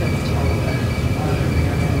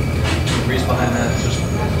 Reason behind that, just,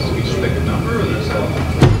 we just pick a number, or is that?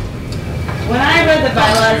 When I read the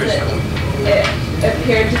bylaws, it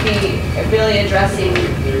appeared to be really addressing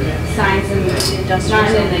signs in, not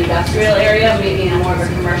in an industrial area, maybe in more of a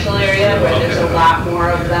commercial area where there's a lot more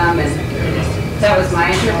of them, and that was my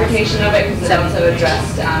interpretation of it, because it also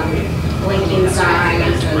addressed blinking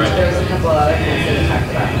signs, and there was a couple other things that it talked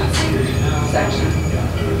about in that section.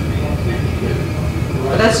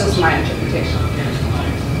 But that's just my interpretation.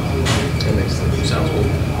 That makes sense. Sounds cool.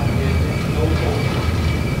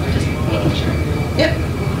 Yep.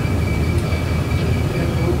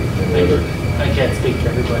 Any other? I can't speak for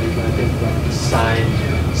everybody, but I think the sign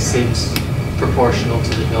seems proportional to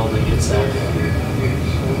the building itself.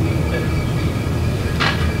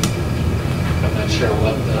 I'm not sure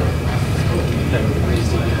what the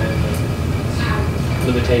reasoning behind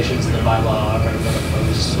the limitations in the bylaw are, but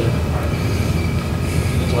opposed to.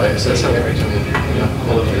 That's not right. I mean,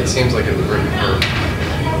 well, it seems like it would work for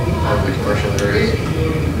probably commercial areas.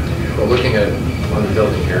 But looking at on the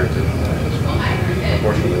building here,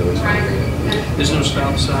 unfortunately, it looks like There's no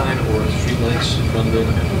stop sign or street lights in front of the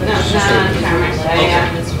building? No, not on Commerce Way, yeah.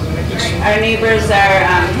 Our neighbors are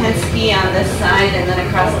Penske on this side, and then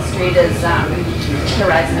across the street is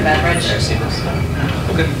Horizon Beverage. I see this.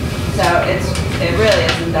 Okay. So it really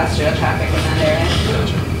is industrial traffic in that area.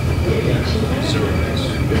 Gotcha. Super nice.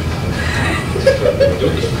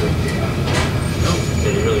 You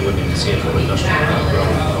really wouldn't even see it from industrial.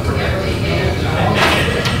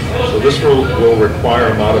 So this will require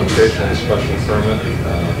a modification of the special permit.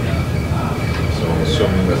 So I'm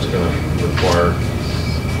assuming that's going to require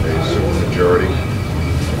a supermajority.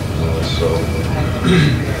 So we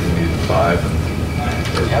need 5, and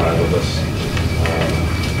there's 5 of us.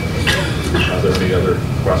 Are there any other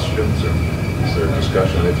questions, or is there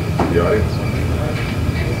discussion from the audience?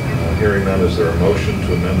 Hearing none, is there a motion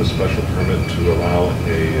to amend the special permit to allow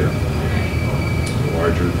a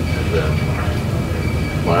larger than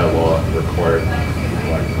bylaw required, for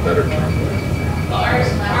lack of a better term,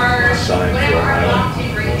 sign for an island?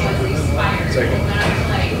 Second.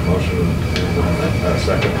 Motion and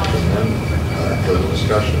second to amend. Further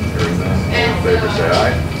discussion? Hearing none, all in favor say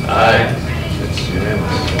aye. Aye. It's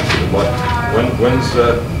unanimous. Good luck. When's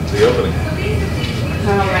the opening?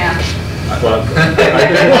 Oh, man. Well, I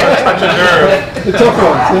didn't want to touch a nerve. The tough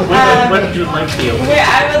ones. When did you like the opening?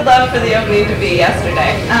 I would love for the opening to be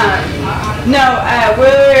yesterday.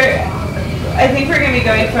 I think we're going to be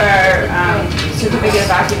going for our certificate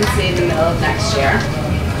of occupancy in the middle of next year.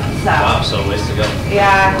 So, Wow, so a ways to go.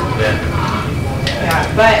 yeah, Yeah.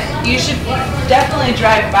 but you should definitely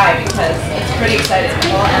drive by because it's pretty exciting.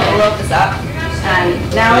 We'll envelope this up. And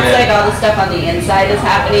now it's like all the stuff on the inside is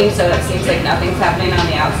happening, so it seems like nothing's happening on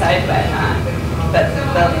the outside, but the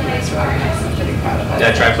building is really nice. I'm pretty proud of it. Yeah,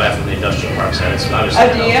 I drive by from the industrial park side. It's obviously. Oh,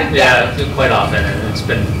 do you? Yeah, quite often, and it's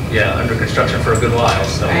been, under construction for a good while,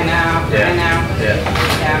 so. I know, Yeah. I know. Yeah,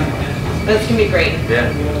 Yeah, but it's gonna be great. yeah.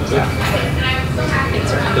 So,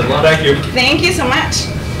 Good luck. Thank you. thank you so much.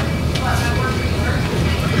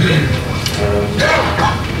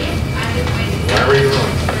 Larry, you're on.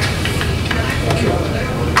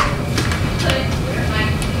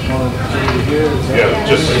 year? Is that- Yeah,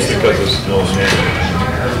 just because of snow management.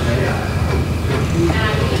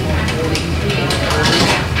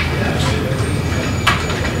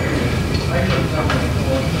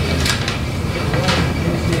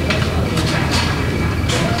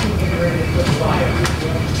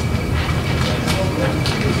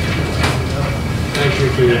 Thank you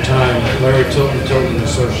for your time. Larry Tilton, Tilton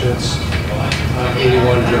Associates,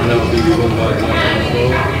 81 Journal B. Boulevard, Lake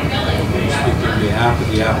Road. I'm speaking on behalf of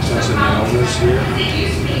the applicants and the owners here.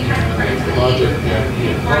 The project that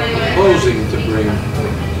we're proposing to bring into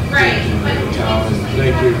the town, and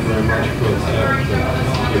thank you very much for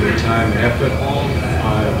your time and effort.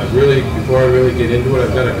 Before I really get into it,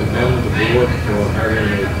 I've got to commend the board for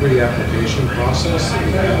having a pre-application process that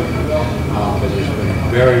we have. That has been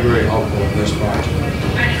very, very helpful in this project.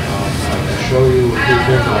 I can show you a few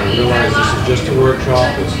things. I realize this is just a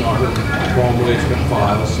workshop. It's not formally, it's been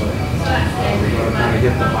filed, so we're going to kind of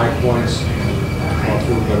hit the high points.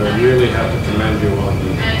 But I really have to commend you on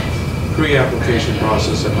the pre-application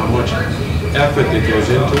process and how much effort that goes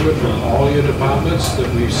into it from all your departments that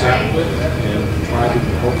we've sat with and tried to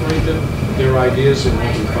incorporate their ideas and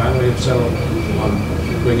what we finally have settled on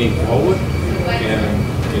bringing forward.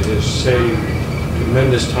 And it has saved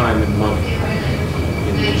tremendous time and money.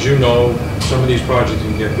 And as you know, some of these projects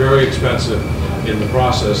can get very expensive in the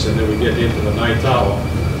process, and then we get into the ninth hour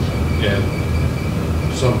and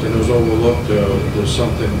something was overlooked, there's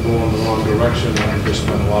something going the wrong direction, and we just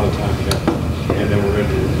spent a lot of time together. And then we're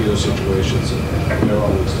into appeal situations, and they're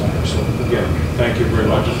always time. So again, thank you very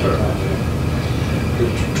much for your time. The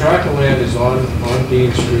tract of land is on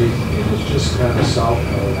Dean Street, and it's just kind of south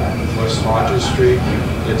of West Hodges Street.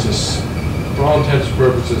 For all intents and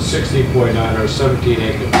purposes, 16.9 or 17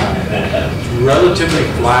 acre tract. It's relatively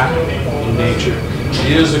flat in nature.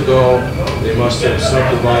 Years ago, they must have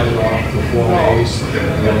subdivided off the 4 A's.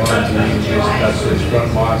 That's those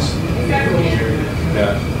front lots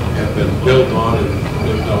that have been built on and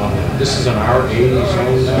lived on. This is an R80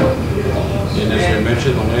 zone now, and as I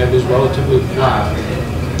mentioned, the land is relatively flat.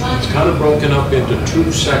 It's kind of broken up into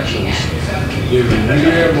 2 sections. The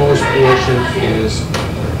rearmost portion is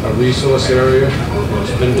a resource area.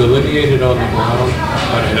 It's been delineated on the ground,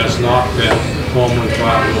 but it has not been formally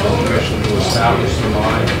filed with the commission to establish the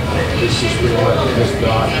line. This is what this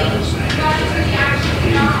dot is.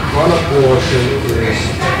 The front portion is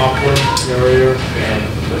upland area, and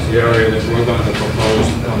the area that we're going to propose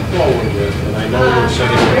to come forward with. And I know we're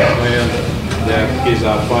setting up a plan that is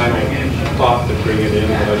our final thought to bring it in,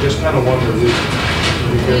 but I just kind of wonder if we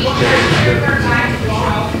could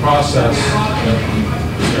the process.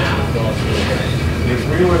 If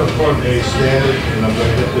we were to put a standard, and I'm going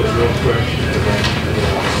to hit this real quick,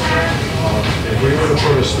 if we were to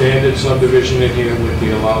put a standard subdivision in here, we'd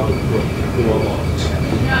be allowed to put 4 lots.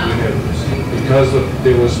 Because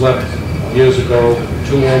there was left years ago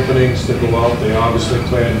 2 openings to go out, they obviously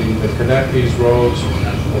planned to either connect these roads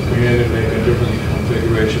or come in and make a different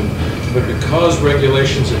configuration. But because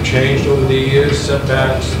regulations have changed over the years,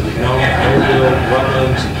 setbacks, no-build,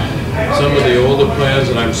 wetlands, some of the older plans,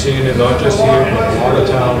 and I'm seeing it not just here, but a lot of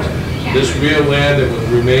towns, this rear land that was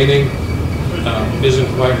remaining isn't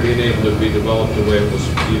quite being able to be developed the way it was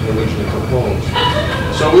originally proposed.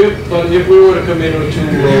 So if we were to come in with 2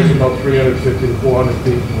 roads about 350 to 400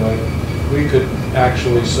 feet wide, we could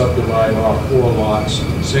actually subdivide off 4 lots,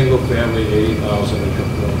 single family, 80,000 acre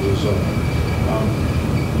property. So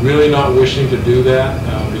really not wishing to do that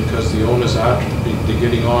because the owners are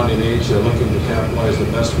getting on in age. They're looking to capitalize the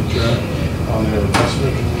best return on their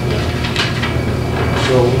investment.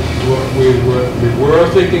 So what we were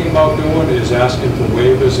thinking about doing is asking for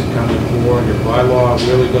waivers and coming forward. Your bylaw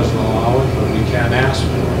really doesn't allow it, but we can ask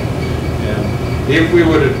for it. And if we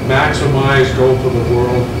were to maximize, go for the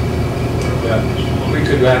world, that we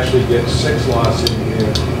could actually get 6 lots in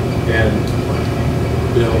here and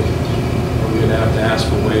build. We'd have to ask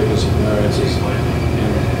for waivers and variances.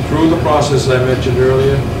 And through the process I mentioned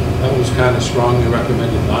earlier, that was kind of strongly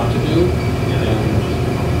recommended not to do. And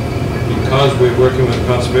because we're working with the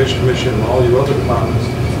Conservation Commission and all your other departments,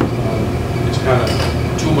 it's kind of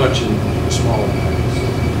too much in smaller areas.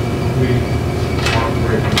 We want to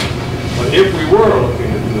break them. But if we were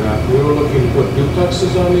looking to do that, we were looking to put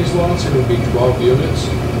duplexes on these lots, and it would be 12 units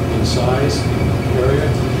in size and area.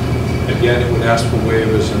 Again, it would ask for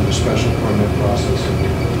waivers and the special permit process.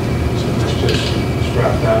 So let's just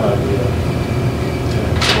scrap that idea.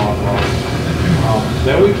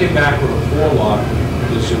 Then we came back with a 4 lot.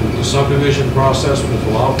 The subdivision process was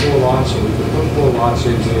allow 4 lots, so we could put 4 lots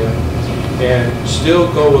in there and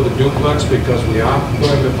still go with a duplex because we are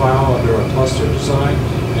going to file under a cluster design,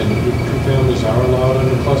 and the 2 families are allowed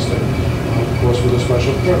under cluster. course, with a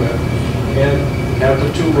special permit, and have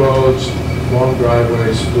the 2 roads, long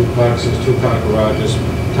driveways, duplexes, 2-car garages,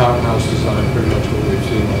 townhouse design, pretty much what we've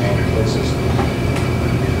seen in a lot of places.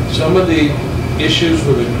 Some of the issues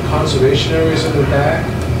with the conservation areas in the back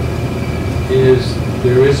is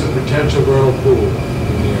there is a potential vernal pool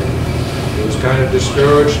in the area. It was kind of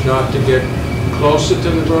discouraged not to get closer to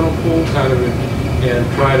the vernal pool, kind of, and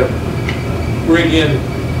try to bring in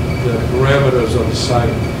the parameters of the site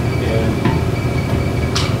and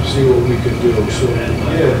see what we could do. So what we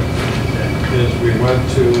did is we went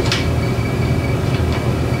to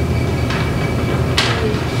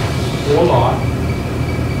a 4-lot,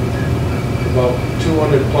 about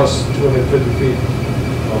 200 plus 250 feet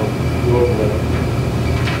of road length.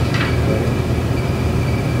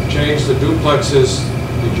 Change the duplexes.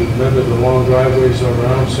 Did you remember the long driveways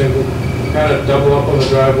around single? Kind of double up on the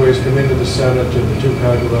driveways, come into the center to the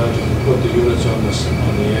 2-car garages and put the units on the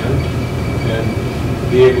end, and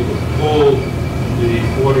be able to pull the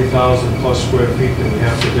 40,000 plus square feet that we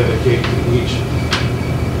have to dedicate to each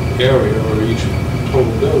area or each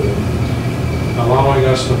total building, allowing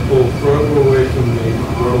us to pull further away from the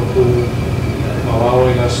vernal pool,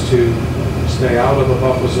 allowing us to stay out of the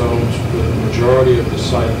buffer zones with the majority of the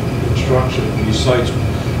site construction.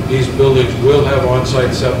 These buildings will have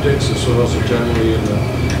on-site septics. The soils are generally in the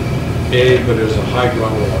A, but there's a high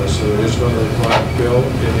groundwater, so it is going to require fill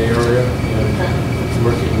in the area, and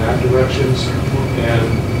working in that directions, and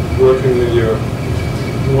working with your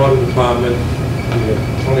water department. We have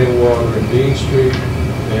plenty of water in Dean Street.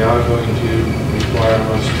 They are going to require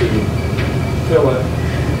us to fill it.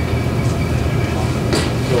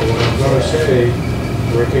 So what I'm going to say,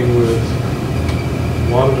 working with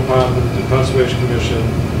Water Department, the Conservation Commission,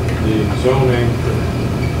 the zoning, the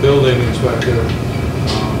building inspector,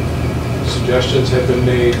 suggestions have been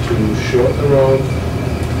made to shorten the road,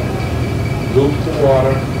 loop the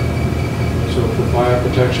water, so for fire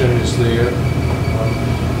protection is there.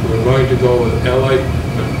 We're going to go with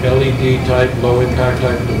LED type, low impact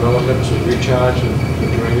type development, so recharge and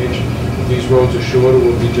drainage. If these roads are shorter,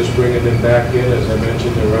 we'll be just bringing them back in. As I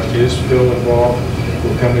mentioned, there is fill involved.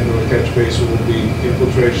 We'll come into a catch basin, will be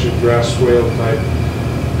infiltration, grass swale type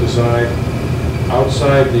design.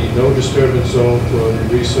 Outside the no disturbance zone for the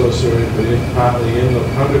resource area, but partly in the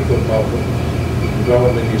 100-foot buffer, the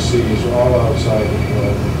development you see is all outside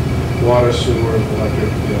of water, sewer,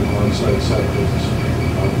 electric, and on-site site business.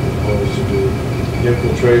 Proposed to do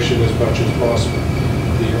infiltration as much as possible.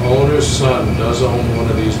 The owner's son does own one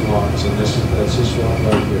of these lots, and that's this lot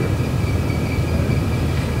right here.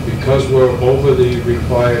 Because we're over the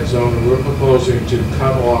required zone, we're proposing to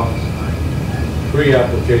cut off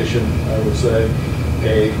pre-application, I would say,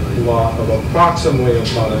 a lot of approximately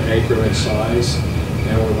about 1 acre in size,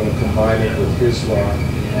 and we're going to combine it with his lot.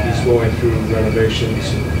 He's going through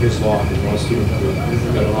renovations in his lot, and wants to,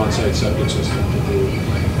 we've got an on-site septic system to do.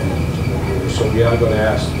 And so we are going to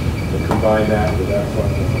ask to combine that with that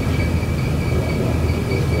front lot.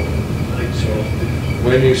 So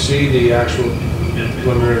when you see the actual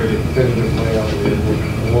preliminary definitive layout, it will look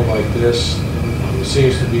more like this. It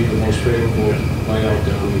seems to be the most favorable layout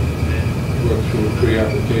that we worked through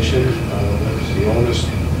pre-application. The owners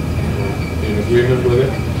in agreement with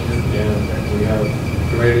it, and we have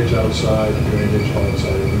drainage outside, and recharge.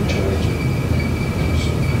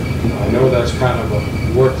 So I know that's kind of a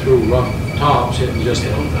work through rough tops, hitting just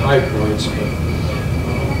the high points, but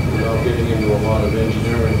without getting into a lot of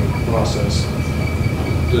engineering process,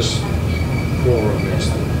 this forum is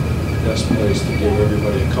the best place to give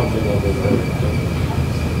everybody a comfort level to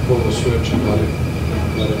pull the switch and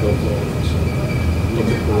let it go forward. So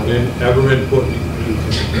looking for ever input you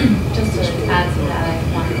can. Just to add to that, I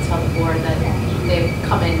wanted to tell the board that they've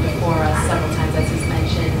come in before us several times, as he's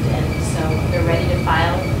mentioned, and so they're ready to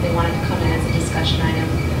file. They wanted to come in as a discussion item.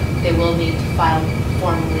 They will need to file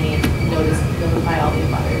formally and notify all the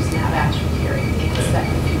abutters and have actual hearing dates set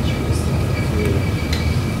in the future.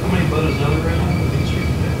 How many butters are there right now on Main Street?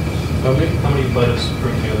 How many? How many butters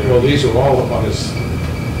currently are there? Well, these are all up on this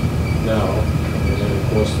now, and then of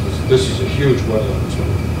course this is a huge wetland, so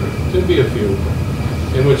there'll be a few.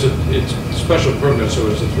 And it's a special permit, so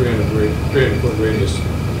it's a 300-foot radius.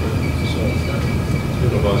 So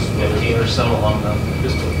it'll bust. 15 or so along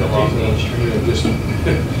along Main Street. Yeah, just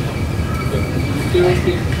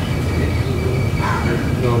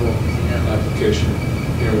normal application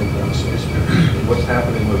hearing process. What's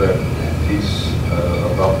happening with that piece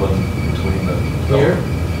of upland between the... Here?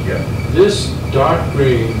 Yeah. This dark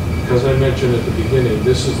green, because I mentioned at the beginning,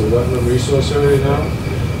 this is the wetland resource area now.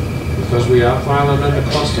 Because we are filing under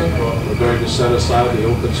cluster, we're going to set aside the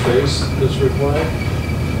open space that's required.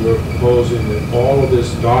 we're proposing that all of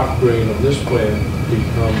this dark green on this plan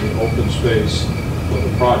become the open space for the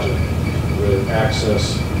project with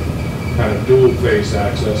access, kind of dual face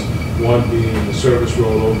access, one being the service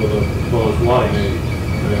road over the proposed line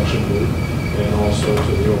connection loop, and also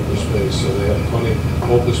to the open space. So they have plenty,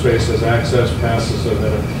 open space has access passes that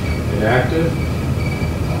are inactive,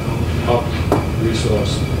 up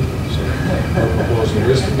resource. So we're proposing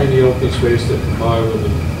this to be the open space that comply with the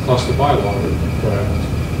cluster bylaw requirements,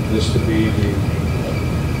 this to be the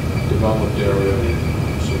developed area.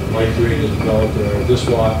 So the light green is developed area. This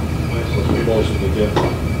lot, we're proposing to get,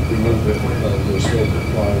 remove it, we're still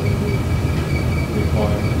complying with the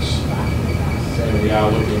requirements. And we are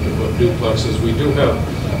looking to put duplexes. We do have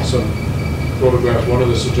some photographs. One of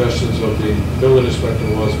the suggestions of the building inspector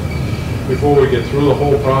was, before we get through the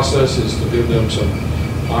whole process, is to give them some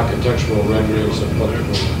architectural renderings of what the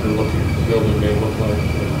building may look like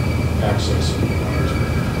for access.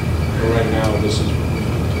 But right now, this is what we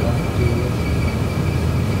want to do.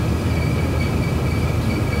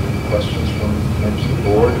 Questions from members of the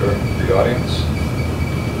board or the audience?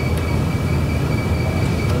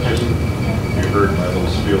 You heard my little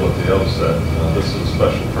spiel at the outset. This is a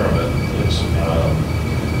special permit. Yes.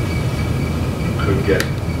 You could get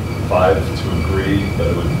 5 to agree, but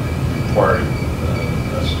it would require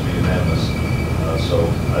us to be unanimous. So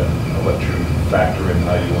I'll let you factor in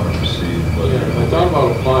how you want to proceed. Yeah, I thought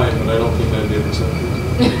about applying, but I don't think I'd be accepted.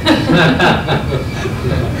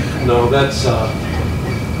 No, that's,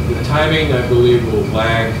 the timing, I believe, will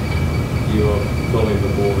lag your filling the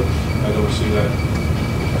board. I don't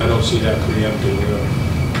see that preempting you.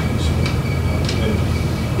 So, and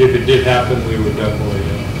if it did happen, we would definitely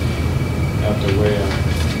have to weigh out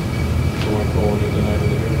going forward in the night of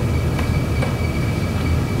the hearing.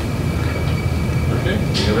 Okay.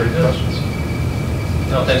 Any other questions?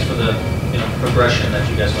 No, thanks for the, progression that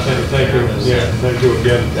you guys went through. Thank you. It was, Yeah, thank you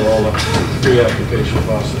again for all the pre-application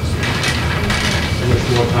process. I wish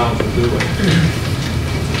more towns would do it.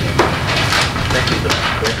 Thank you for that.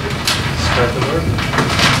 Thank you. Start the work.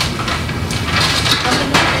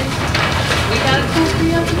 We got a full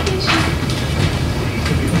pre-application.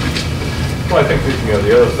 Well, I think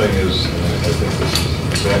the other thing is, I think this is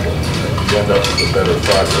an example, you end up with a better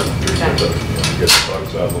project. You get the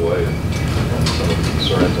bugs out of the way and some of the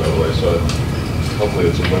concerns out of the way. So hopefully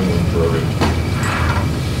it's a win-win for everyone.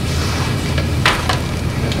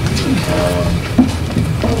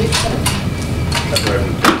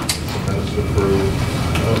 Minutes approved,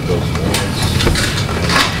 those warrants.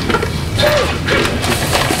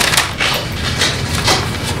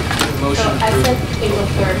 So I said April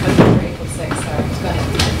 3rd, but for April 6th, sorry. Go ahead.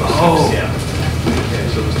 Oh. Yeah. Okay,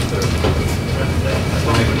 so it was the third.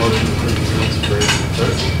 I'll make a motion to approve the minutes for April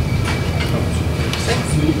 3rd.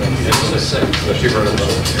 Unless you heard about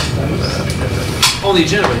it. Oh, the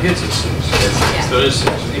agenda hits us. Yeah. So it is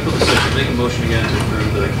April the 6th. Make a motion again to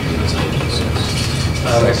approve the minutes on April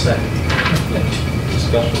 6th. Second.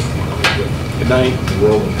 Discussion. Good night.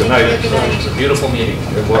 Good night. It was a beautiful meeting.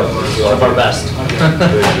 It was. One of our best.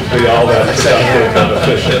 They should be all that productive and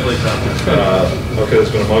efficient. Okay,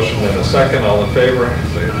 there's been a motion and a second. All in favor?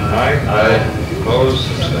 Say aye. Aye. Opposed?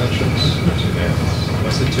 Abstentions? It's unanimous.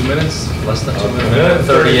 Less than 2 minutes? Less than 2 A minutes? minute, 38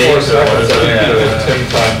 34 or what seconds. is I it? think Yeah. Tim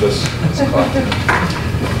timed this.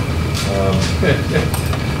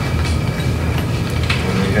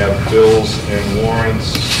 When we have bills and warrants,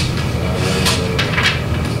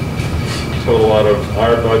 total out of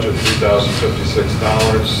our budget,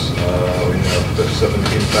 $3,056. We have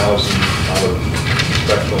 $17,000 out of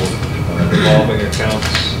special revolving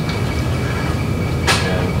accounts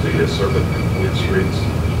and the Serpent Complete Streets.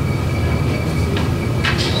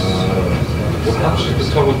 How much is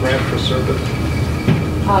the total grant for Serpent?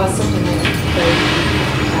 Something like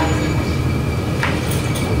 30,000.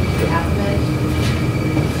 Half of it.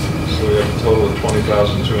 So we have a total of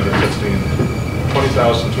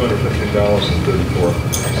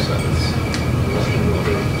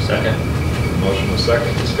 $20,215.34. Second. Motion is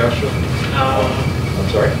second. Discussion. I'm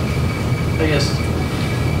sorry. I guess,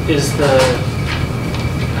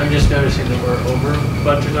 I'm just noticing that we're over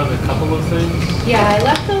budget on a couple of things. Yeah, I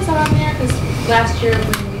left those on there because last year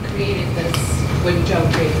when we created this, when Joe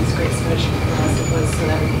created this great spreadsheet for us, it was so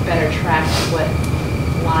that we could better track what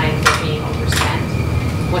lines are being overspent.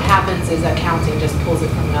 What happens is accounting just pulls it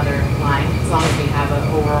from another line, as long as we have an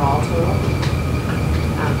overall total.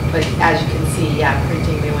 But as you can see, yeah,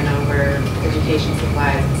 printing, we went over, education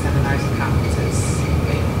supplies and seminars and conferences.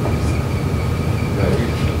 way over.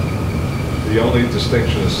 The only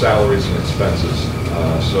distinction is salaries and expenses.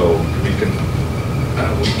 So we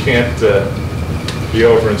can't be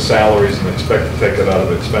over in salaries and expect to take it out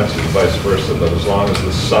of expenses and vice versa, but as long as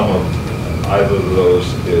the sum of either of those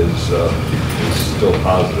is still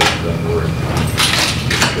positive, then we're in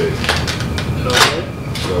good shape. Okay.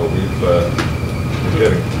 So we're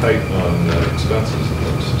getting tight on expenses, it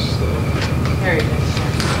looks so. Very good.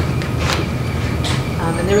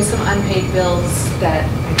 And there were some unpaid bills that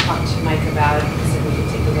I talked to Mike about, he said we could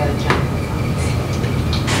take a look at general funds.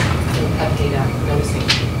 So update up noticing,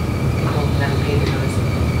 people who never paid the noticing.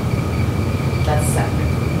 That's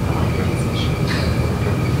separate.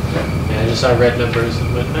 Yeah, I just saw red numbers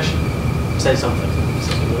and went, I should say something.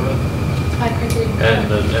 I printed. And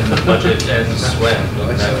the budget ends when?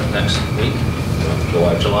 Next week?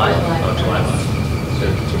 July. July? July. Oh, July 1. So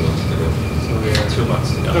 2 months to go. So we are 2 months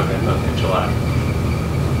to go. Okay. Okay, July.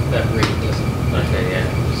 that rate doesn't. Okay, yeah,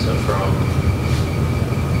 so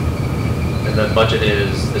and the budget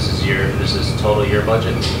is, this is total year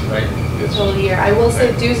budget, right? Yes. Total year. I will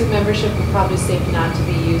say dues and membership are probably safe not to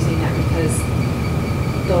be using that because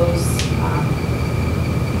those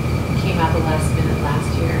came out the last minute last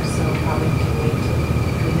year, so probably can wait to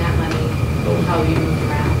clean that money, how we move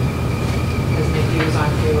around. Because my dues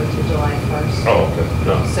aren't due until July 1st. Oh, okay.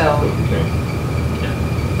 No. So, Okay.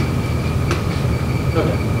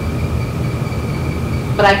 Okay.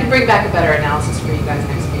 but I can bring back a better analysis for you guys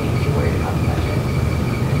next meeting if you're worried about the budget.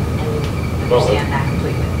 And Well, understand that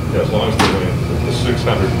completely. Yeah, as long as the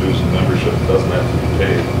 600 dues and membership doesn't have to be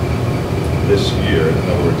paid this year, in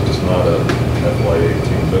other words, it's not a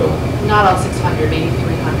FY18 bill. Not all 600, maybe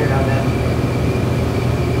 300 of it.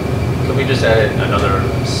 Could we just add another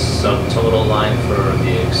subtotal line for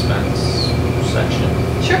the expense section?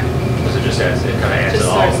 Sure. Because it just adds, it kind of adds Just it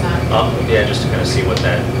so all it's not- up, yeah, just to kind of see what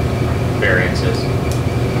that variance is.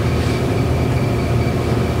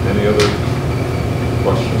 Any other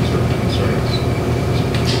questions or concerns?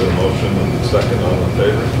 Got a motion and second, all in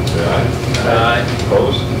favor? Say aye. Aye.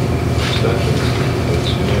 Opposed? Abstentions? It's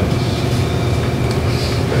unanimous.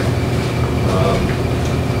 Okay.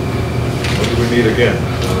 When do we meet again?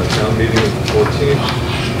 Town meeting is the 14th.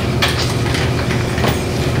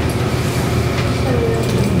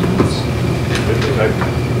 I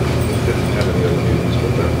didn't have any other meetings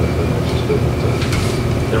with them, but I just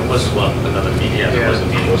didn't. There was another meeting, yeah, there was a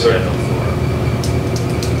meeting Was there? scheduled for.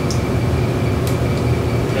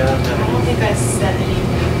 Yeah, I don't think I said anything.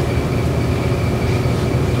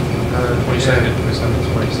 22nd.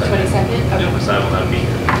 22nd. 22nd? Okay. Yeah, because I will not be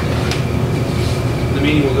here. The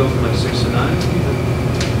meeting will go from like 6 to 9?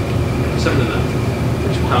 7 to 9.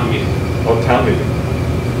 Which town meeting? Oh, town meeting.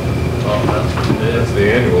 Oh, well, That's the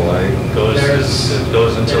annual, it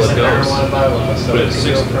goes until it There's a goes. marijuana bylaw, so But it it's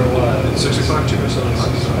could go 6 for a while. It's 6 o'clock, Jim, or 7 o'clock?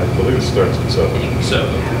 I believe it starts at 7. So,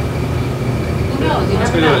 Who knows? You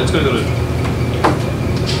never know. It's gonna go to,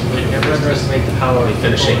 Never underestimate the power I'll be of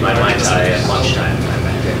finishing people. my Mai Tai at lunchtime. I don't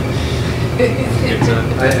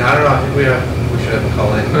know, I think we should have a call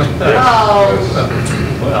in. Oh,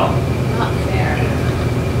 Well, not fair.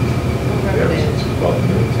 Yeah, it's about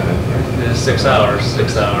noon time, right? it's 6 hours,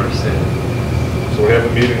 6 hours. Yeah. So we have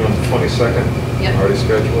a meeting on the 22nd, Yep. already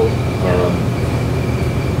scheduled.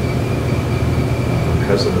 I'm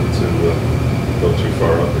hesitant to go too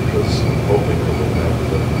far up because I'm hoping that we'll have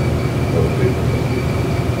other people.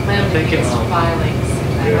 My own Thank you. biggest filings,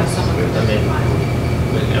 if I have Yes, someone who yes. does I mean- filing.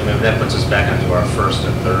 I mean, that puts us back onto our first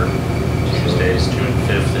and third Tuesdays, June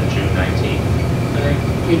 5th and June 19th. I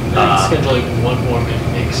think scheduling one more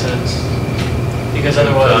makes sense. Because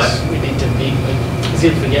otherwise, we need to meet with, because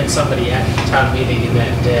if we get somebody at the town meeting in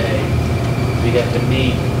that day, we'd have to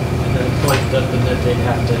meet and then appoint them, and then they'd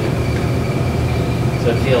have to, so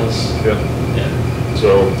it feels, Yeah, yeah.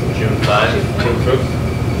 so June 5th. June 5th?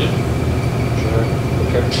 Sure.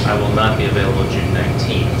 Okay. I will not be available June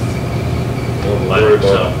 19th. Don't But, worry so,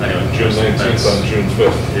 about anyway, June 19th on June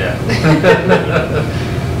 5th. Yeah.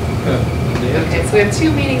 Okay, so we have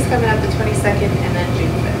 2 meetings coming up, the 22nd and then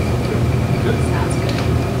June 5th. Good. Sounds good.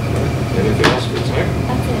 Anything else for tonight?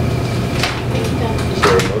 That's it. Thank you, Is Don.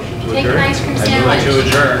 there a motion to adjourn? Take an ice cream I move sandwich. to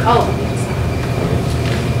adjourn. Oh,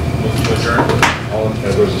 Move to adjourn.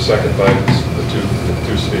 There was a second by the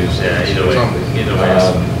two Steves. Yeah, either way. Either way.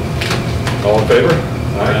 All in favor?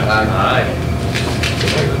 Aye. Aye.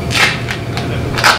 Good night.